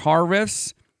greatest guitar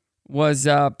riffs was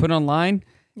put online.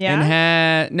 Yeah. And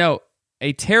had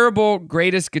a terrible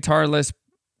greatest guitar list.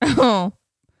 Oh.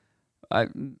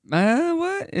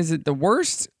 What is it? The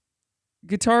worst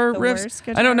guitar riffs? Worst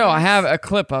guitar I don't know. riffs? I have a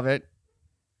clip of it.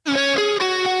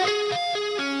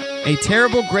 A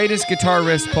terrible greatest guitar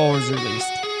riffs poll was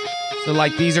released. So,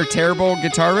 like, these are terrible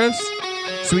guitar riffs.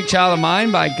 Sweet Child of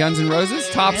Mine by Guns N' Roses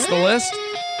tops the list.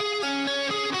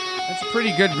 That's a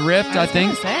pretty good riff, I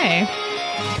think. Say.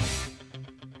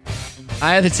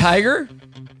 Eye of the Tiger,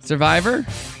 Survivor.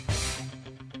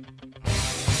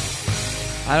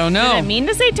 I don't know. Did it mean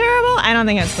to say terrible? I don't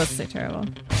think it's supposed to say terrible.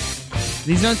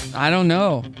 These are, I don't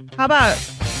know. How about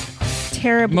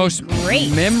terrible? Most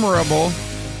great. Memorable.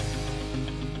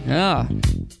 Yeah.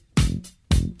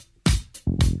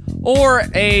 Or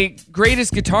a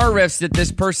greatest guitar riffs that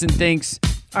this person thinks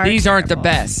these aren't the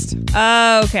best.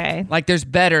 Oh, okay. Like there's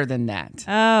better than that.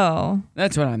 Oh.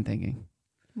 That's what I'm thinking.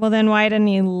 Well, then why didn't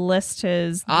he list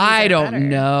his? I don't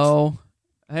know.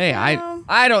 Hey,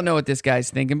 I don't know what this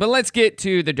guy's thinking, but let's get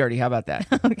to the dirty. How about that?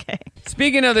 Okay.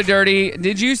 Speaking of the dirty,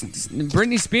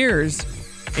 Britney Spears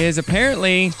is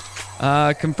apparently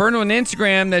confirmed on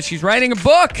Instagram that she's writing a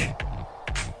book.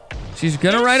 She's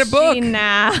going to write a book.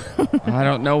 Nah. I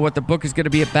don't know what the book is going to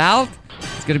be about.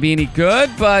 If it's going to be any good,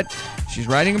 but she's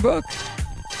writing a book.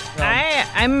 So.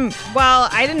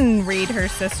 I didn't read her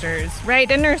sister's, right?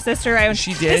 Didn't her sister?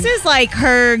 She did. This is like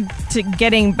her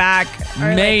getting back,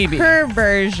 or maybe like her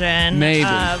version maybe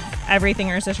of everything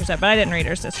her sister said, but I didn't read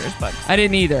her sister's books. I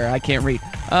didn't either. I can't read.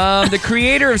 The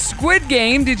creator of Squid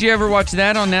Game. Did you ever watch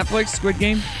that on Netflix? Squid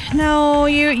Game? No,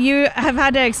 you have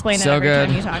had to explain it every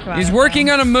time you talk about it. He's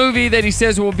working on a movie that he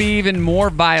says will be even more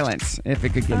violent, if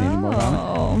it could get any more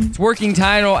violent. Its working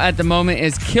title at the moment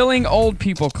is Killing Old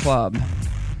People Club.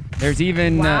 There's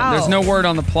even there's no word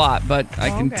on the plot, but I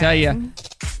can tell you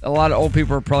a lot of old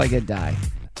people are probably going to die.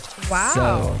 Wow.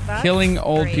 So, Killing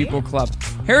Old People Club.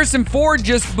 Harrison Ford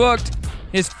just booked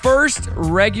his first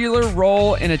regular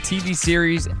role in a TV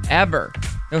series ever.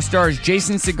 He'll star as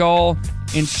Jason Segel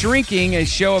in Shrinking, a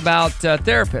show about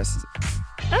therapists.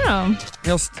 Oh.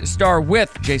 He'll star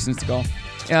with Jason Segel.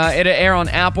 It'll air on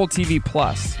Apple TV+.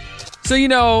 So, you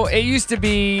know, it used to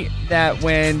be that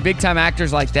when big-time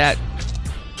actors like that,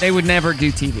 they would never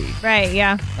do TV. Right,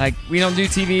 yeah. Like, we don't do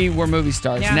TV, we're movie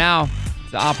stars. Yeah. Now,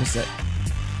 it's the opposite.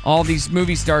 All these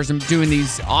movie stars are doing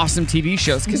these awesome TV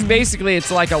shows because basically it's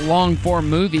like a long-form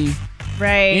movie.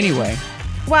 Right. Anyway.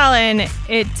 Well, and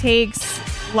it takes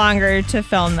longer to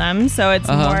film them, so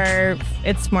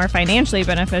it's more financially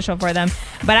beneficial for them.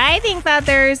 But I think that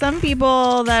there are some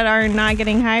people that are not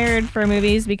getting hired for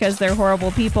movies because they're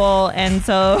horrible people, and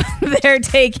so they're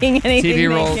taking anything TV they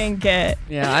roles. can get.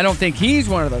 Yeah, I don't think he's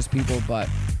one of those people, but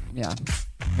yeah.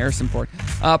 Harrison Ford.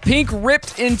 Pink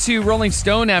ripped into Rolling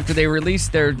Stone after they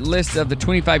released their list of the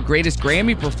 25 greatest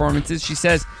Grammy performances. She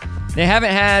says they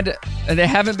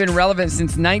haven't been relevant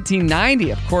since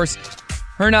 1990. Of course,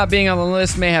 her not being on the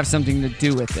list may have something to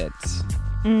do with it.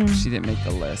 She didn't make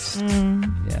the list.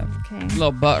 Yeah. Okay. A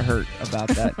little butthurt about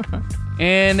that.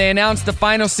 And they announced the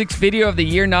final 6 Video of the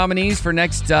Year nominees for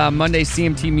next Monday's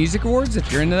CMT Music Awards.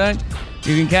 If you're into that,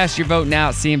 you can cast your vote now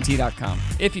at CMT.com,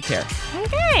 if you care.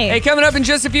 Okay. Hey, coming up in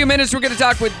just a few minutes, we're going to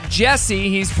talk with Jesse.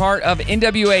 He's part of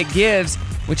NWA Gives,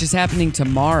 which is happening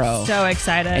tomorrow. So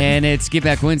excited. And it's Give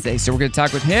Back Wednesday, so we're going to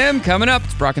talk with him coming up.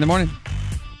 It's Brock in the Morning.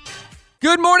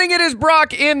 Good morning, it is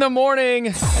Brock in the Morning.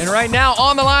 And right now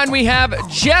on the line, we have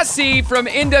Jesse from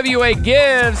NWA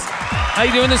Gives. How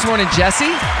you doing this morning, Jesse?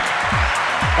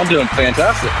 I'm doing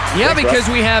fantastic. Yeah, Thanks, because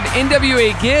Brock. we have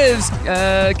NWA Gives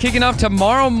kicking off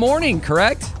tomorrow morning,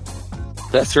 correct?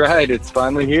 That's right. It's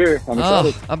finally here. I'm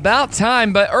excited. About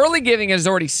time, but early giving has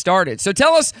already started. So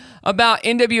tell us about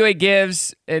NWA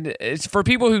Gives. It's for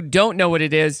people who don't know what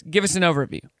it is. Give us an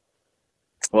overview.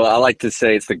 Well, I like to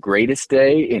say it's the greatest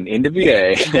day in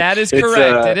NWA. That is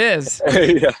correct. It is.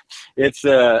 Yeah, it's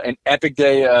an epic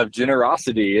day of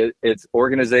generosity. It's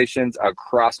organizations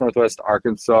across Northwest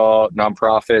Arkansas,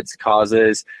 nonprofits,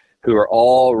 causes, who are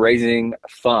all raising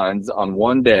funds on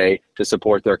one day to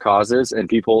support their causes, and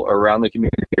people around the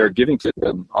community are giving to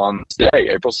them on this day,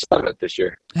 April 7th this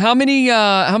year. How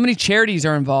many charities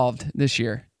are involved this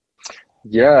year?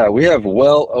 Yeah, we have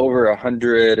well over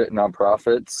 100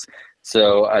 nonprofits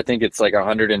So I think it's like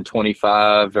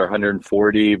 125 or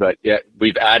 140, but yeah,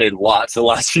 we've added lots the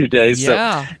last few days.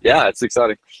 Yeah. So yeah, it's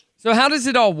exciting. So how does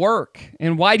it all work,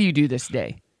 and why do you do this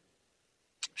day?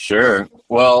 Sure.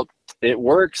 Well, it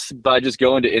works by just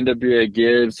going to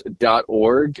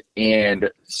nwagives.org and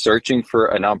searching for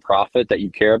a nonprofit that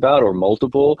you care about or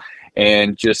multiple,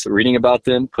 and just reading about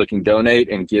them, clicking donate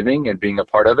and giving and being a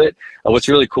part of it. What's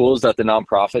really cool is that the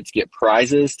nonprofits get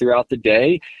prizes throughout the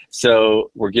day.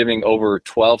 So we're giving over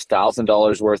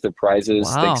 $12,000 worth of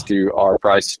prizes thanks to our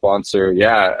prize sponsor.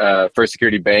 First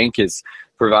Security Bank is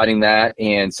providing that.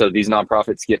 And so these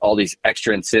nonprofits get all these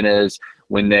extra incentives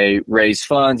when they raise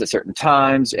funds at certain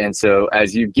times. And so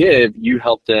as you give, you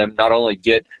help them not only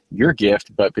get your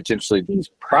gift, but potentially these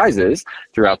prizes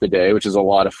throughout the day, which is a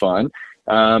lot of fun.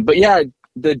 But yeah,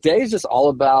 the day is just all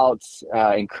about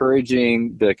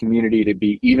encouraging the community to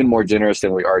be even more generous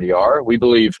than we already are. We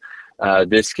believe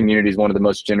this community is one of the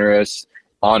most generous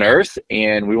on earth,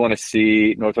 and we want to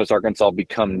see Northwest Arkansas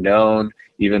become known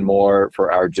even more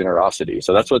for our generosity.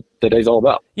 So that's what the day's all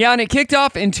about. Yeah, and it kicked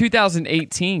off in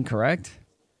 2018, correct?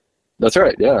 That's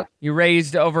right, yeah. You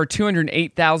raised over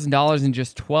 $208,000 in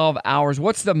just 12 hours.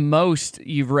 What's the most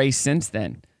you've raised since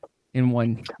then in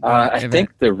one I event?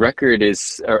 think the record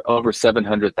is over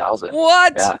 700,000.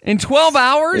 What? Yeah. In 12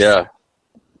 hours? Yeah.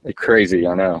 Crazy,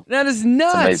 I know. That is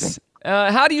nuts. It's amazing.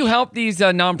 How do you help these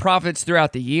nonprofits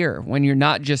throughout the year when you're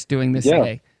not just doing this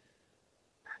day?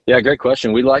 Yeah, great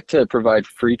question. We like to provide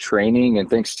free training, and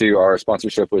thanks to our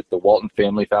sponsorship with the Walton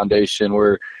Family Foundation,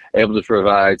 we're able to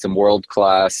provide some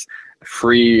world-class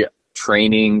free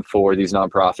training for these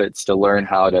nonprofits to learn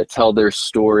how to tell their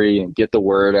story and get the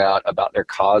word out about their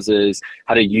causes,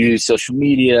 how to use social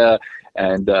media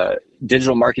and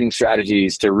digital marketing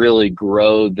strategies to really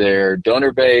grow their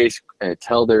donor base, and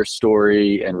tell their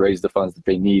story, and raise the funds that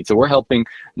they need. So we're helping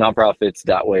nonprofits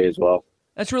that way as well.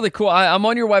 That's really cool. I'm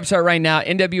on your website right now,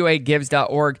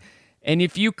 nwagives.org, and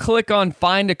if you click on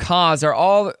Find a Cause, are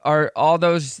all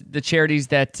those the charities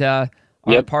that are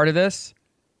part of this?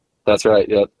 That's right.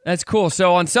 Yep. That's cool.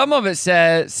 So on some of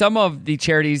the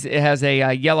charities, it has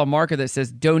a yellow marker that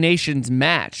says donations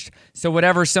matched. So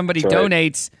whatever somebody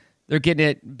donates, they're getting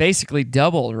it basically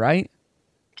doubled, right?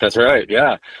 That's right.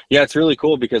 Yeah. Yeah. It's really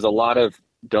cool because a lot of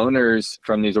donors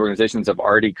from these organizations have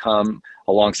already come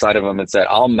alongside of them and said,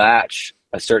 I'll match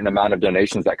a certain amount of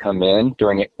donations that come in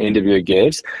during NWA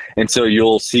Gives. And so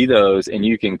you'll see those and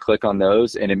you can click on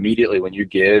those, and immediately when you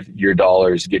give, your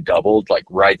dollars get doubled like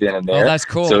right then and there. Oh, that's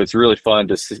cool. So it's really fun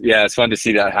to see. Yeah, it's fun to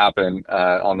see that happen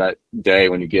on that day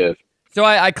when you give. So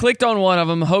I clicked on one of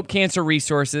them, Hope Cancer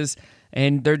Resources,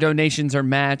 and their donations are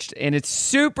matched, and it's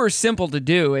super simple to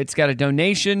do. It's got a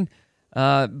donation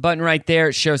button right there.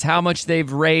 It shows how much they've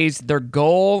raised. Their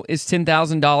goal is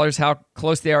 $10,000, how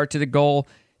close they are to the goal,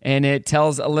 and it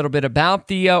tells a little bit about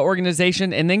the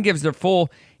organization, and then gives their full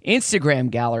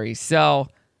Instagram gallery. So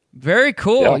very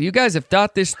cool. Yeah. You guys have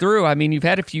thought this through. I mean, you've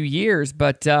had a few years,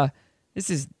 but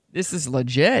this is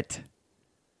legit.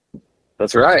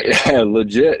 That's right.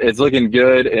 Legit. It's looking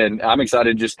good. And I'm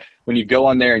excited just when you go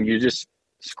on there and you just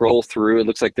scroll through, it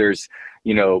looks like there's,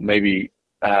 maybe,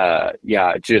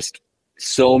 just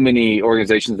so many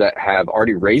organizations that have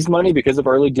already raised money because of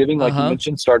early giving, like you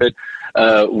mentioned, started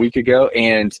a week ago.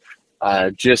 And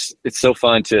it's so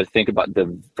fun to think about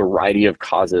the variety of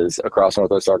causes across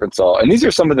Northwest Arkansas. And these are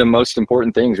some of the most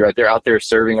important things, right? They're out there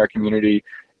serving our community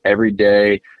every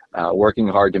day, working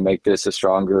hard to make this a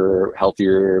stronger,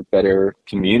 healthier, better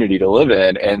community to live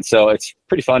in. And so it's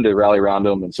pretty fun to rally around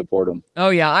them and support them. Oh,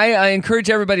 yeah. I encourage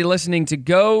everybody listening to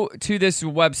go to this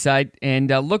website and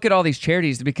look at all these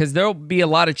charities, because there'll be a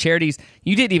lot of charities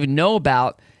you didn't even know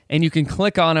about, and you can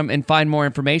click on them and find more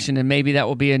information, and maybe that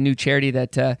will be a new charity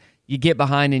that you get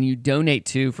behind and you donate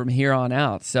to from here on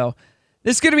out. So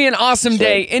this is going to be an awesome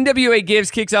day. NWA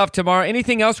Gives kicks off tomorrow.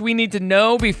 Anything else we need to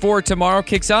know before tomorrow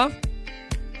kicks off?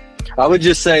 I would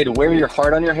just say to wear your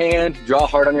heart on your hand, draw a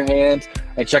heart on your hand,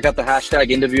 and check out the hashtag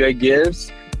NWA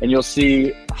Gives, and you'll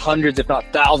see hundreds, if not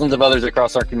thousands, of others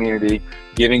across our community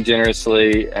giving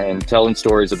generously and telling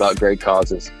stories about great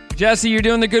causes. Jesse, you're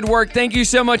doing the good work. Thank you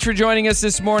so much for joining us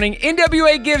this morning.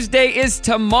 NWA Gives Day is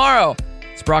tomorrow.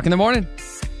 It's Brock in the Morning.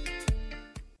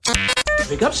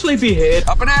 Wake up, sleepyhead.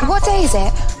 Up and at 'em. What day is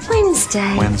it?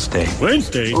 Wednesday.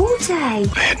 Wednesday. All day.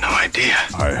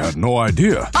 I had no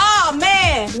idea. Oh,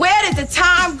 man. Where did the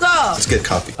time go? Let's get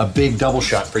coffee. A big double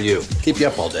shot for you. Keep you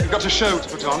up all day. We've got a show to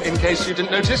put on in case you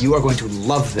didn't notice. You are going to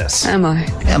love this. Am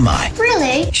I?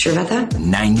 Really? Sure about that?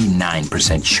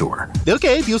 99% sure.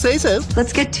 Okay, if you say so.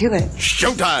 Let's get to it.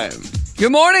 Showtime.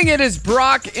 Good morning. It is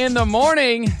Brock in the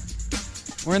Morning.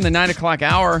 We're in the 9 o'clock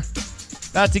hour.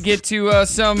 About to get to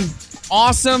some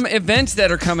awesome events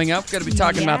that are coming up. Going to be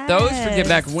talking about those for Give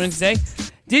Back Wednesday.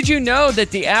 Did you know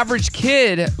that the average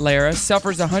kid, Lara,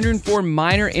 suffers 104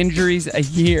 minor injuries a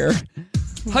year?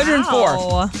 104.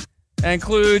 Wow. That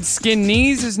includes skinned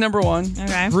knees is number one.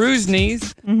 Okay. Bruised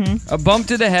knees. A bump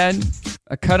to the head.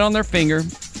 A cut on their finger.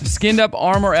 A skinned up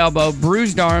arm or elbow.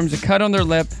 Bruised arms. A cut on their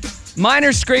lip.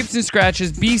 Minor scrapes and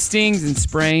scratches. Bee stings and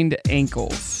sprained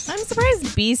ankles. I'm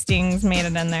surprised bee stings made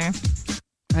it in there.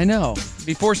 I know.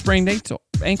 Before sprained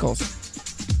ankles.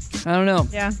 I don't know.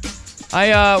 Yeah.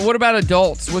 What about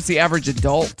adults? What's the average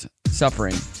adult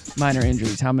suffering minor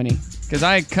injuries? How many? Because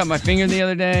I cut my finger the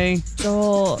other day.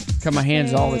 Cut my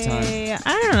hands all the time.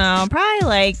 I don't know. Probably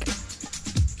like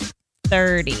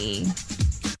 30.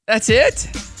 That's it?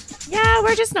 Yeah,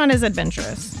 we're just not as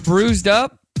adventurous. Bruised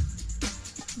up?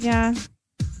 Yeah.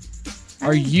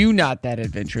 Are you not that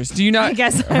adventurous? Do you not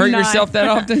I'm hurt not. yourself that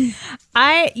often?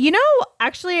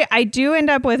 Actually, I do end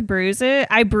up with bruises.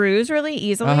 I bruise really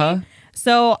easily. Uh-huh.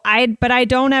 So but I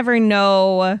don't ever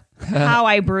know how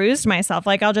I bruised myself.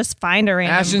 Like I'll just find a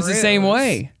random Ashton's bruise. the same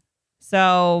way.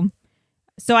 So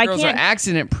I Girls can't. are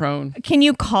accident prone. Can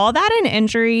you call that an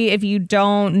injury if you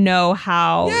don't know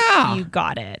how you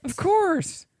got it? Of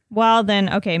course. Well,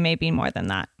 then, okay, maybe more than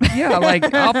that. Yeah,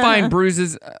 like I'll find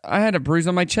bruises. I had a bruise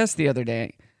on my chest the other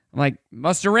day. I'm like,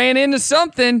 must have ran into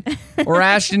something, or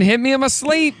Ashton hit me in my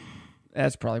sleep.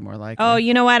 That's probably more likely. Oh,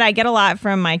 you know what? I get a lot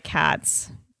from my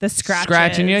cats. The scratches.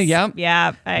 Scratching you, yep.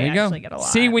 Yeah, I There you actually go. get a lot.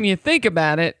 See, when you think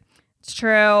about it, it's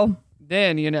true.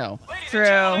 Then you know. True.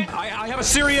 I have a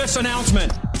serious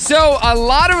announcement. So a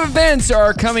lot of events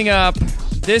are coming up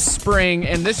this spring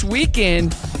and this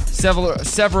weekend.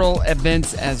 Several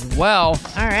events as well.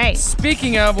 All right.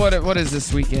 Speaking of, what is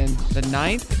this weekend? The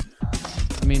 9th?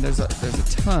 I mean, there's a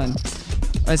ton.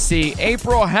 Let's see.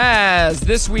 April has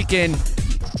this weekend,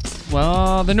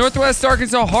 well, the Northwest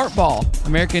Arkansas Heart Ball,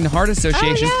 American Heart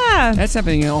Association. Oh, yeah. That's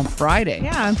happening on Friday.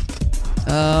 Yeah.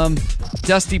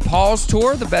 Dusty Paws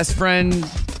Tour, the Best Friend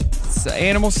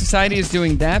Animal Society is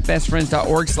doing that.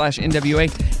 bestfriends.org/NWA.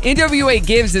 NWA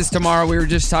Gives is tomorrow. We were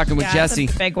just talking with Jesse.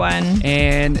 That's a big one.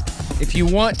 And if you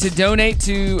want to donate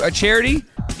to a charity,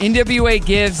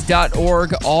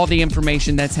 NWAgives.org. All the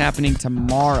information that's happening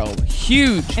tomorrow.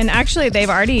 Huge. And actually, they've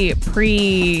already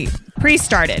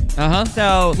pre-started.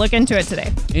 So look into it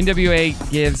today.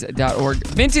 NWAgives.org.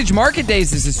 Vintage Market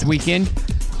Days is this weekend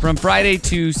from Friday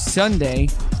to Sunday.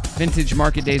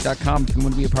 VintageMarketDays.com if you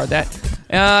want to be a part of that.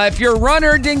 If you're a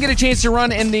runner, didn't get a chance to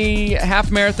run in the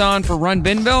half marathon for Run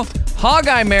Bentonville,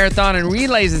 Hogeye Marathon and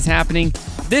Relays is happening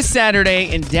this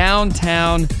Saturday in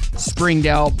downtown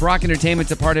Springdale. Brock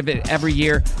Entertainment's a part of it every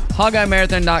year.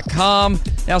 HogeyeMarathon.com.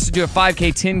 They also do a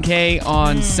 5K, 10K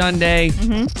on Sunday.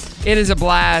 It is a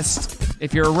blast.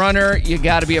 If you're a runner, you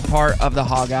got to be a part of the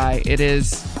Hogeye. It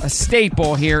is a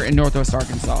staple here in Northwest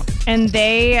Arkansas. And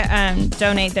they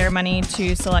donate their money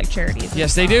to select charities.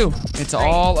 Yes, they do. It's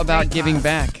all about giving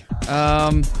back.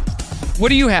 What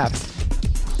do you have?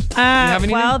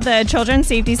 Well, the Children's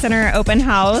Safety Center open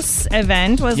house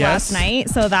event was last night,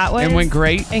 so that was it went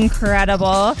great,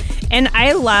 incredible. And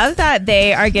I love that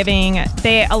they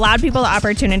allowed people the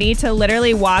opportunity to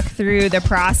literally walk through the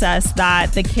process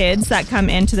that the kids that come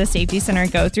into the safety center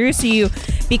go through. So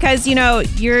because you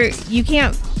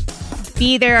can't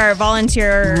be there or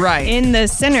volunteer in the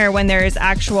center when there's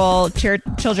actual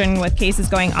children with cases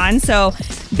going on. So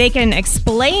they can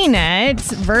explain it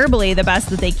verbally the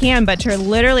best that they can, but to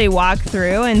literally walk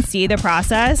through and see the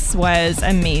process was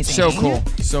amazing. So cool.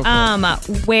 So cool.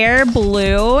 Wear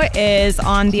Blue is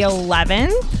on the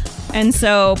 11th. And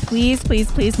so please, please,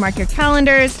 please mark your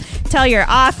calendars. Tell your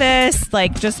office,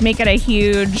 just make it a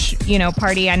huge,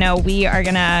 party. I know we are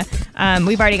gonna,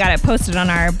 we've already got it posted on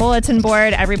our bulletin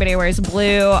board. Everybody wears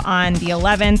blue on the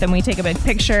 11th, and we take a big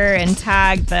picture and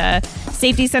tag the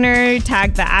safety center,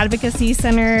 tag the advocacy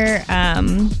center,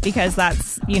 because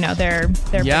that's, their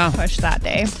big push that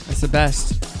day. That's the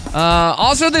best.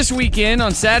 Also this weekend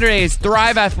on Saturday is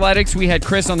Thrive Athletics. We had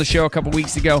Chris on the show a couple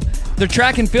weeks ago. Their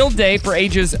track and field day for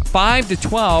ages 5 to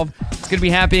 12. It's going to be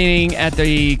happening at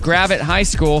the Gravette High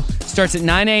School. Starts at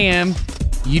 9 a.m.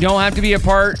 You don't have to be a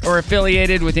part or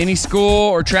affiliated with any school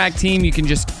or track team. You can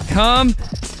just come,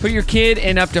 put your kid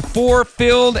in up to 4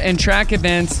 field and track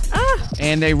events,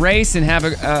 and they race and have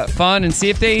fun and see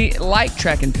if they like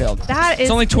track and field. That is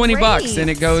It's only $20, great. and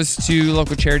it goes to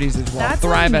local charities as well. That's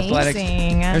Thrive amazing. Athletics.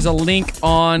 There's a link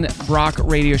on Brock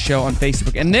Radio Show on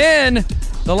Facebook. And then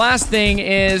the last thing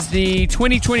is the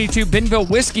 2022 Bentonville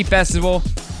Whiskey Festival.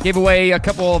 Gave away a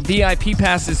couple of VIP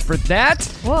passes for that.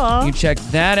 Cool. You can check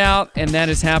that out, and that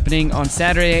is happening on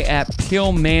Saturday at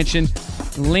Pill Mansion.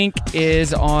 Link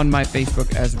is on my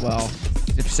Facebook as well.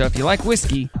 So if you like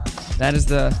whiskey, that is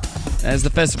the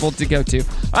festival to go to. All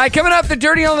right, coming up, the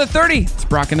Dirty on the 30. It's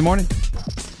Brock in the morning.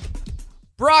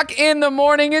 Brock in the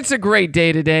morning. It's a great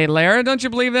day today, Lara. Don't you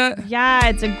believe that? Yeah,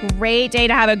 it's a great day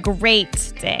to have a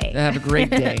great day. To have a great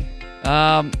day.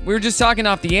 We were just talking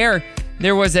off the air.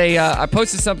 There was I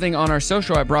posted something on our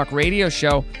social at Brock Radio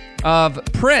Show of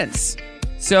Prince.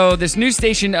 So this news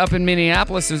station up in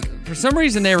Minneapolis, for some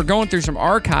reason they were going through some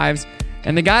archives,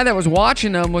 and the guy that was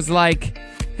watching them was like,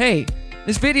 hey,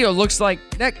 this video looks like,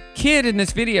 that kid in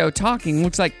this video talking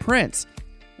looks like Prince.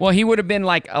 Well, he would have been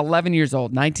like 11 years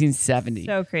old, 1970.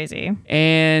 So crazy.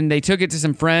 And they took it to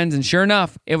some friends, and sure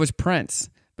enough, it was Prince.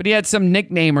 But he had some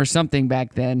nickname or something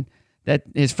back then that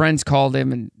his friends called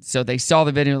him, and so they saw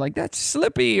the video like, that's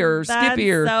Slippy or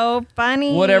Skippy or so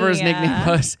funny. Whatever his nickname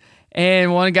was.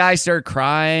 And one guy started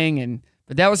crying,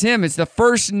 but that was him. It's the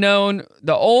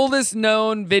oldest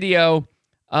known video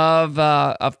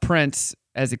of Prince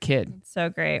as a kid. So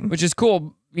great. Which is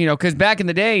cool, because back in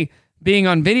the day, being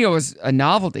on video was a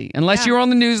novelty. Unless you were on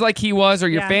the news like he was, or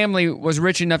your family was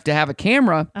rich enough to have a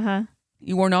camera,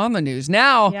 you weren't on the news.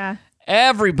 Now,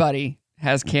 everybody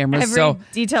has cameras. Every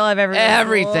detail of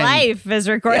everything. Life is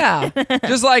recorded. Yeah.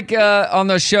 Just like on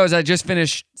those shows, I just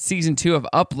finished season 2 of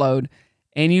Upload,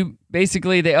 and they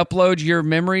upload your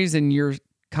memories and your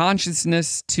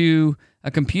consciousness to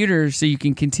a computer so you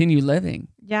can continue living.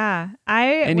 Yeah.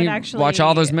 I would actually watch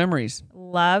all those memories.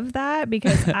 Love that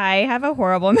because I have a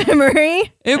horrible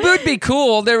memory. It would be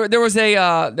cool. There was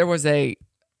a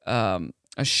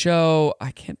show,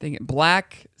 I can't think it,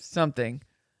 Black something,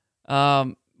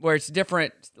 where it's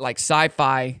different, like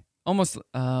sci-fi, almost,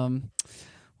 what am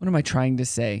I trying to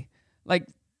say? Like,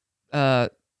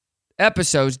 different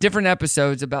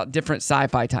episodes about different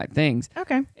sci-fi type things.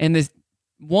 Okay. And this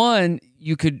one,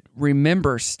 you could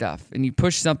remember stuff, and you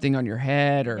push something on your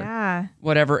head or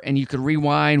whatever, and you could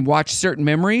rewind, watch certain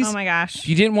memories. Oh my gosh. If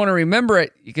you didn't want to remember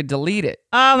it, you could delete it.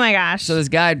 Oh my gosh. So this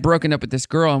guy had broken up with this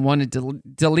girl and wanted to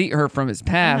delete her from his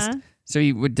past. So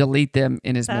he would delete them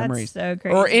in his memories. So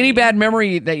crazy. Or any bad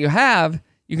memory that you have,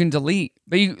 you can delete.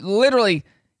 But you literally,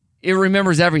 it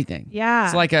remembers everything. Yeah.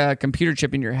 It's like a computer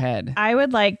chip in your head. I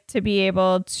would like to be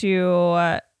able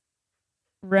to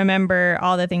remember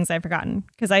all the things I've forgotten,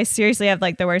 because I seriously have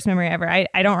like the worst memory ever. I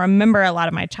don't remember a lot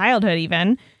of my childhood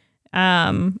even.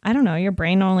 I don't know. Your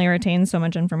brain only retains so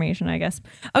much information, I guess.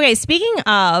 Okay, speaking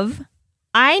of,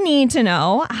 I need to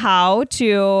know how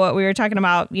to, we were talking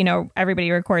about,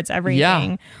 everybody records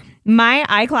everything. Yeah. My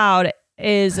iCloud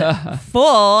is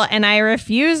full, and I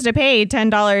refuse to pay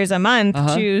 $10 a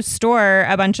month to store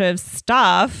a bunch of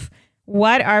stuff.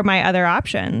 What are my other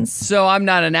options? So I'm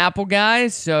not an Apple guy,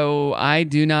 so I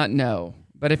do not know.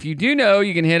 But if you do know,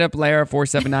 you can hit up Lara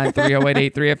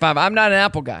 479-308-8385. I'm not an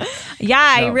Apple guy.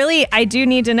 Yeah, so. I do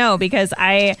need to know because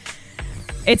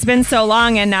it's been so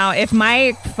long, and now if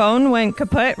my phone went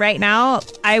kaput right now,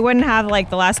 I wouldn't have like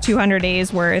the last 200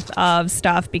 days worth of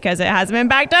stuff because it hasn't been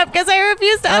backed up because I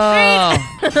refuse to upgrade.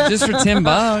 Oh, just for $10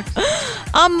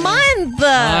 a month.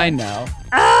 I know.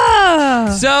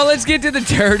 So let's get to the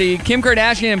dirty. Kim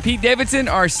Kardashian and Pete Davidson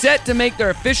are set to make their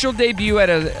official debut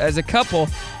as a couple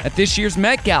at this year's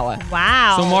Met Gala.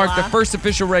 Wow. So mark the first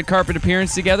official red carpet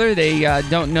appearance together. They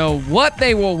don't know what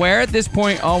they will wear at this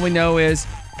point. All we know is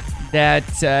that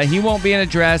he won't be in a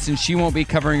dress and she won't be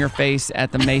covering her face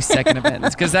at the May 2nd event.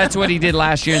 Because that's what he did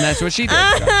last year and that's what she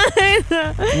did.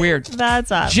 So. Weird.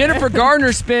 That's awesome. Jennifer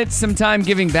Garner spent some time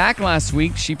giving back last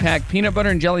week. She packed peanut butter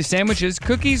and jelly sandwiches,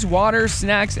 cookies, water,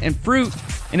 snacks, and fruit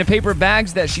into paper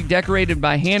bags that she decorated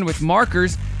by hand with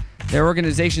markers. Their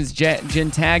organizations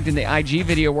Jen tagged in the IG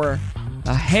video were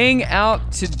Hang Out,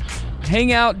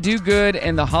 Do Good,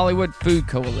 and the Hollywood Food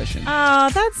Coalition. Oh,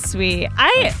 that's sweet.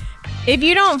 If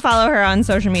you don't follow her on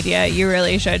social media, you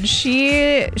really should.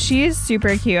 She's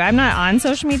super cute. I'm not on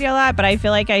social media a lot, but I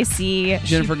feel like I see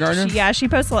Jennifer Garner. She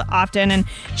posts often, and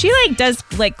she does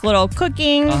little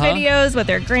cooking videos with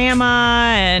her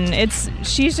grandma, and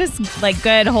she's just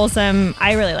good, wholesome.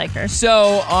 I really like her.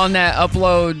 So on that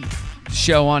Upload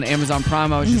show on Amazon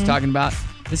Prime, I was just talking about,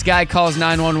 this guy calls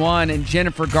 911, and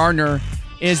Jennifer Garner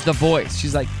is the voice.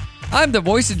 She's like, I'm the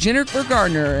voice of Jennifer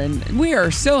Garner, and we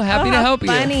are so happy to help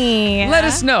funny. you. Let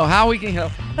us know how we can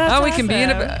help. That's we can be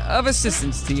of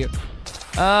assistance to you.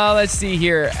 Let's see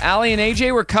here. Allie and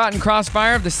AJ were caught in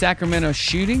crossfire of the Sacramento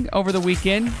shooting over the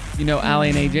weekend. You know Allie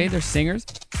and AJ, they're singers.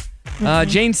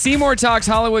 Jane Seymour talks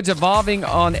Hollywood's evolving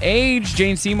on age.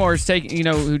 Jane Seymour is taking, you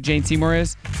know who Jane Seymour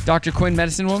is? Dr. Quinn,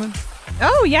 medicine woman.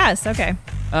 Oh, yes. Okay.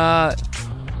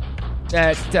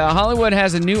 That Hollywood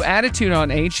has a new attitude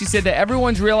on age. She said that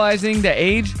everyone's realizing that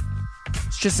age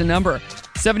just a number.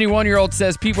 71-year-old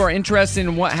says people are interested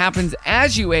in what happens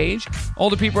as you age.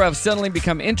 Older people have suddenly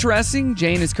become interesting.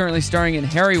 Jane is currently starring in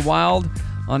Harry Wild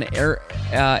on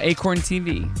Acorn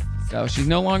TV. So she's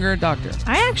no longer a doctor.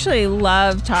 I actually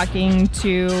love talking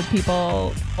to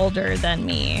people older than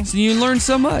me. So you learn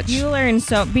so much. You learn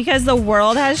because the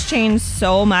world has changed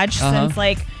so much since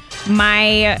like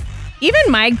even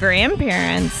my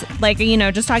grandparents, like, you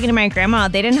know, just talking to my grandma,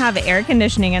 they didn't have air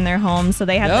conditioning in their home. So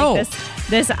they had like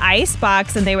this ice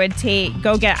box, and they would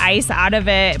go get ice out of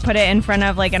it, put it in front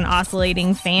of like an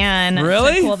oscillating fan.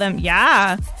 Really? To cool them.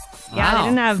 Yeah. Yeah, they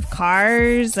didn't have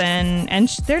cars, and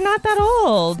they're not that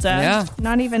old.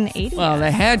 Not even 80. Well,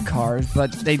 they had cars,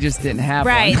 but they just didn't have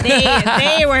one. Right,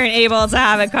 they weren't able to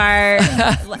have a car.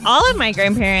 All of my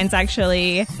grandparents,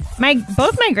 actually,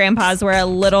 both my grandpas were a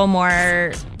little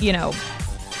more, you know,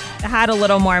 had a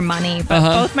little more money, but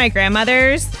both my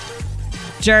grandmothers,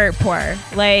 dirt poor.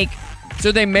 Like,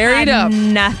 so they married up.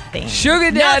 Nothing.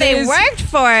 Sugar daddies. No, they worked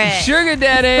for it. Sugar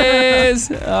daddies.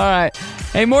 All right.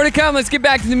 Hey, more to come. Let's get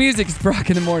back to the music. It's Brock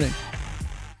in the morning.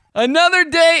 Another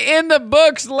day in the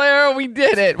books, Lara. We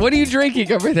did it. What are you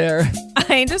drinking over there?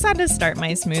 I just had to start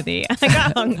my smoothie. I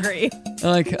got hungry.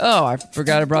 Like, I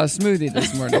forgot I brought a smoothie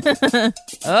this morning.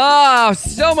 Oh,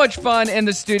 so much fun in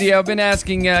the studio. I've been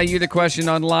asking you the question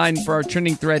online for our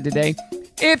trending thread today.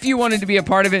 If you wanted to be a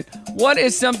part of it, what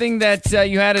is something that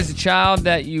you had as a child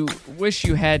that you wish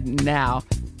you had now?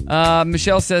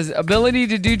 Michelle says, ability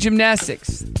to do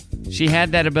gymnastics. She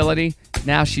had that ability.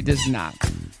 Now she does not.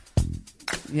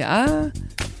 Yeah.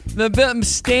 The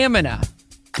stamina.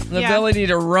 The ability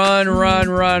to run,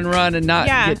 and not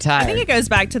get tired. I think it goes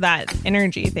back to that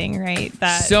energy thing, right?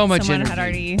 That so much someone energy. Had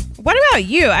already. What about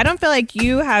you? I don't feel like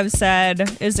you have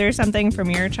said, is there something from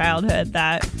your childhood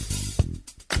that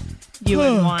you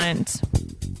would want?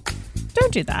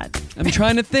 Don't do that. I'm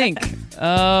trying to think.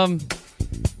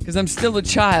 Because I'm still a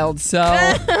child, so...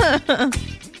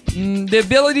 the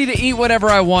ability to eat whatever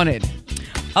I wanted.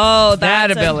 Oh, that's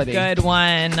that ability. A good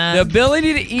one. The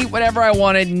ability to eat whatever I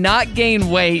wanted, not gain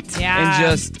weight, and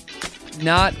just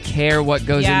not care what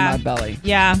goes in my belly.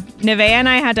 Yeah. Nevaeh and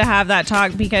I had to have that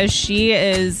talk because she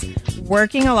is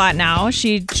working a lot now.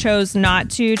 She chose not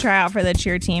to try out for the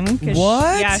cheer team.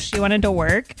 What? She wanted to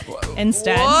work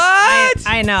instead. What?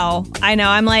 I know.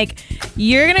 I'm like,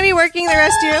 you're going to be working the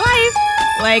rest of your life.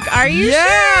 Like, are you sure?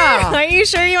 Are you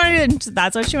sure you want to do it?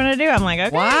 That's what she wanted to do? I'm like,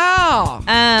 okay. Wow.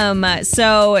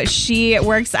 So she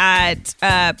works at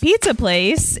a pizza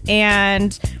place,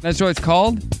 and... That's what it's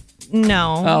called?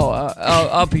 No.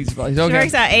 A pizza place. Okay. She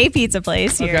works at a pizza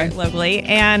place here locally,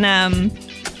 and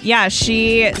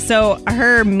so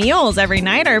her meals every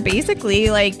night are basically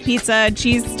like pizza,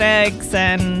 cheese sticks,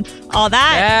 and all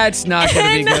that. That's not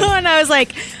going to be good. And I was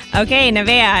like, okay,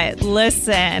 Nevaeh,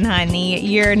 listen, honey,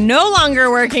 you're no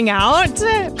longer working out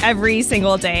every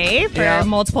single day for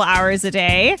multiple hours a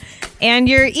day, and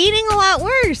you're eating a lot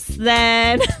worse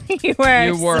than you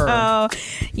were. So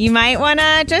you might want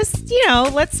to just,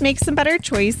 let's make some better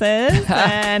choices.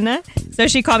 And so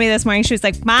she called me this morning. She was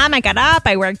like, Mom, I got up,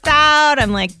 I worked out.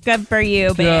 I'm like, good for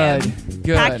you, babe.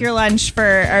 Good. Pack your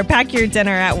pack your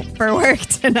dinner for work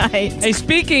tonight. Hey,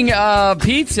 speaking of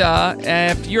pizza,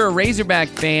 if you're a Razorback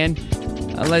fan,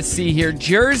 let's see here.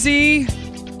 Jersey,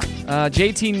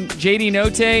 JD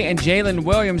Note and Jalen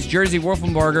Williams, Jersey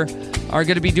Wolfenbarger, are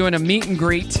going to be doing a meet and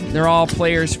greet. They're all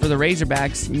players for the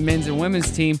Razorbacks, men's and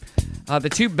women's team. The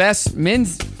two best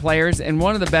men's players and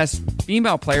one of the best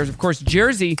female players. Of course,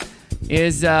 Jersey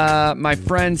is my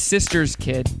friend's sister's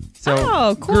kid.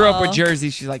 So cool. Grew up with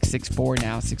Jersey. She's like 6'4"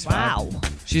 now, 6'5". Wow.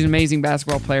 She's an amazing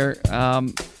basketball player.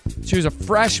 She was a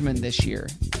freshman this year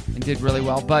and did really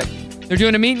well. But they're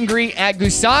doing a meet and greet at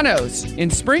Gusano's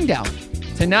in Springdale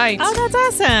tonight. Oh, that's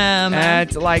awesome.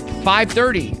 At like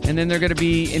 5:30. And then they're going to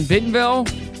be in Bentonville.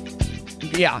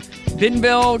 Yeah.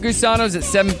 Bentonville, Gusano's at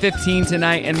 7:15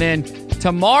 tonight. And then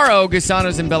tomorrow,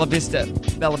 Gusano's in Bella Vista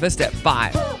at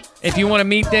 5. If you want to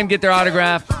meet them, get their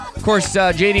autograph. Of course,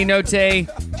 JD Note,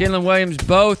 Jalen Williams,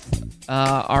 both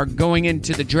are going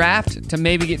into the draft to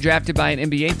maybe get drafted by an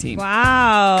NBA team.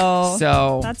 Wow.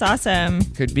 So that's awesome.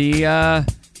 Could be I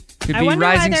wonder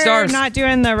rising why they're stars. not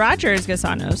doing the Rogers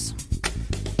Gusano's.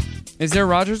 Is there a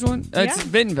Rogers one? It's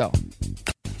Bentonville,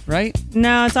 right?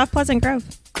 No, it's off Pleasant Grove.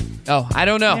 Oh, I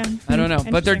don't know. Yeah. I don't know.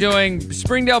 But they're doing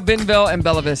Springdale, Bentonville, and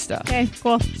Bella Vista. Okay,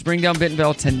 cool. Springdale,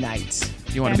 Bentonville tonight.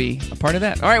 Do you want to be a part of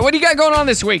that? All right, what do you got going on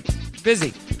this week?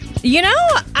 Busy.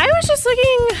 I was just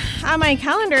looking at my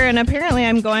calendar, and apparently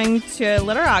I'm going to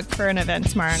Little Rock for an event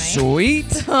tomorrow night.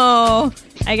 Sweet. So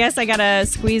I guess I got to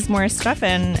squeeze more stuff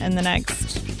in the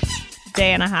next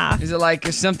day and a half. Is it like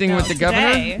something with the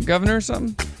governor or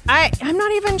something? I'm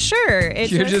not even sure.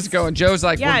 You're just going. Joe's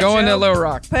like, we're going to Little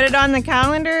Rock. Put it on the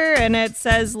calendar, and it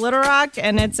says Little Rock,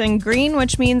 and it's in green,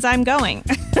 which means I'm going.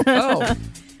 Oh.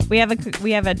 We have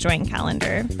a joint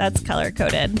calendar that's color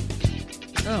coded.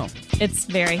 Oh. It's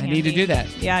very handy. I need to do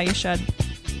that. Yeah, you should.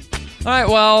 All right,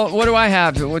 well, what do I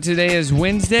have? Well, today is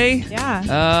Wednesday. Yeah.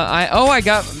 I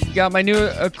got my new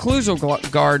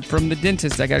occlusal guard from the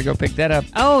dentist. I got to go pick that up.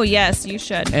 Oh, yes, you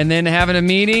should. And then having a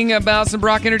meeting about some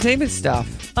Brock Entertainment stuff.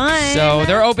 Fun. So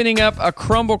they're opening up a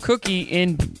crumble cookie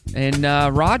in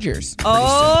Rogers.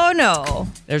 Oh, no.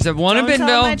 There's one in Don't Bentonville.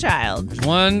 tell my child. There's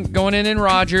one going in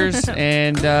Rogers,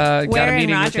 and got a Where meeting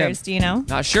in with them. Rogers? Do you know?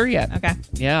 Not sure yet. Okay.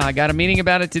 Yeah, I got a meeting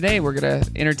about it today. We're gonna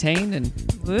entertain and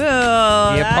Ooh, be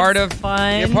a part of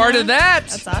fun. Be a part of that.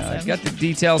 That's awesome. I've got the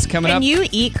details coming up. Can you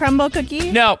eat crumble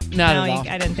cookie? No, not at all.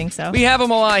 I didn't think so. We have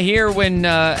them a lot here when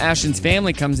Ashton's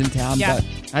family comes in town, Yeah. but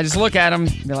I just look at them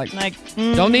and be like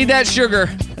don't need that sugar.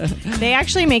 They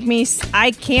actually make me.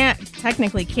 I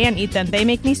technically can't eat them. They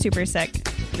make me super sick.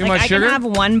 Too much I sugar? can have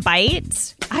one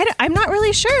bite. I'm not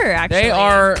really sure. Actually,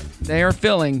 They are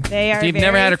filling. They are. If you've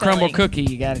never very had a crumble filling. cookie,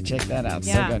 you got to check that out.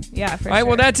 Yeah, So good. yeah, for All right, sure.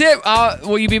 well that's it.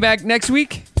 Will you be back next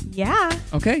week? Yeah.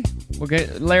 Okay. We'll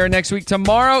get Lara next week.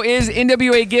 Tomorrow is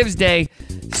NWA Gives Day,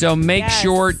 so make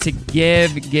sure to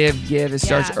give. It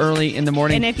starts early in the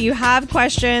morning. And if you have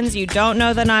questions, you don't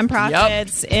know the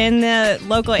nonprofits in the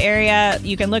local area,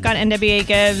 you can look on NWA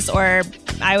Gives, or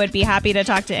I would be happy to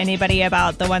talk to anybody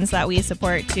about the ones that we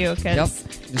support too. Because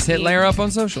just hit Lara up on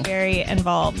social. Very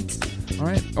involved. All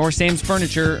right. Or Sam's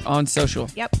Furniture on social.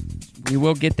 Yep. We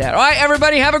will get that. All right,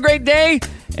 everybody, have a great day,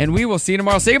 and we will see you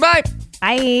tomorrow. Say goodbye.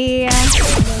 Bye.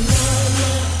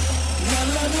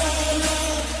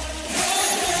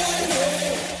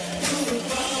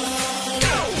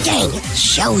 Dang,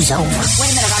 show's over.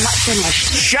 Wait a minute, I'm not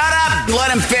finished. Shut up! Let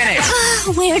him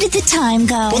finish. Where did the time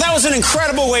go? Well, that was an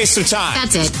incredible waste of time.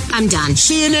 That's it. I'm done.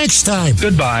 See you next time.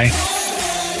 Goodbye.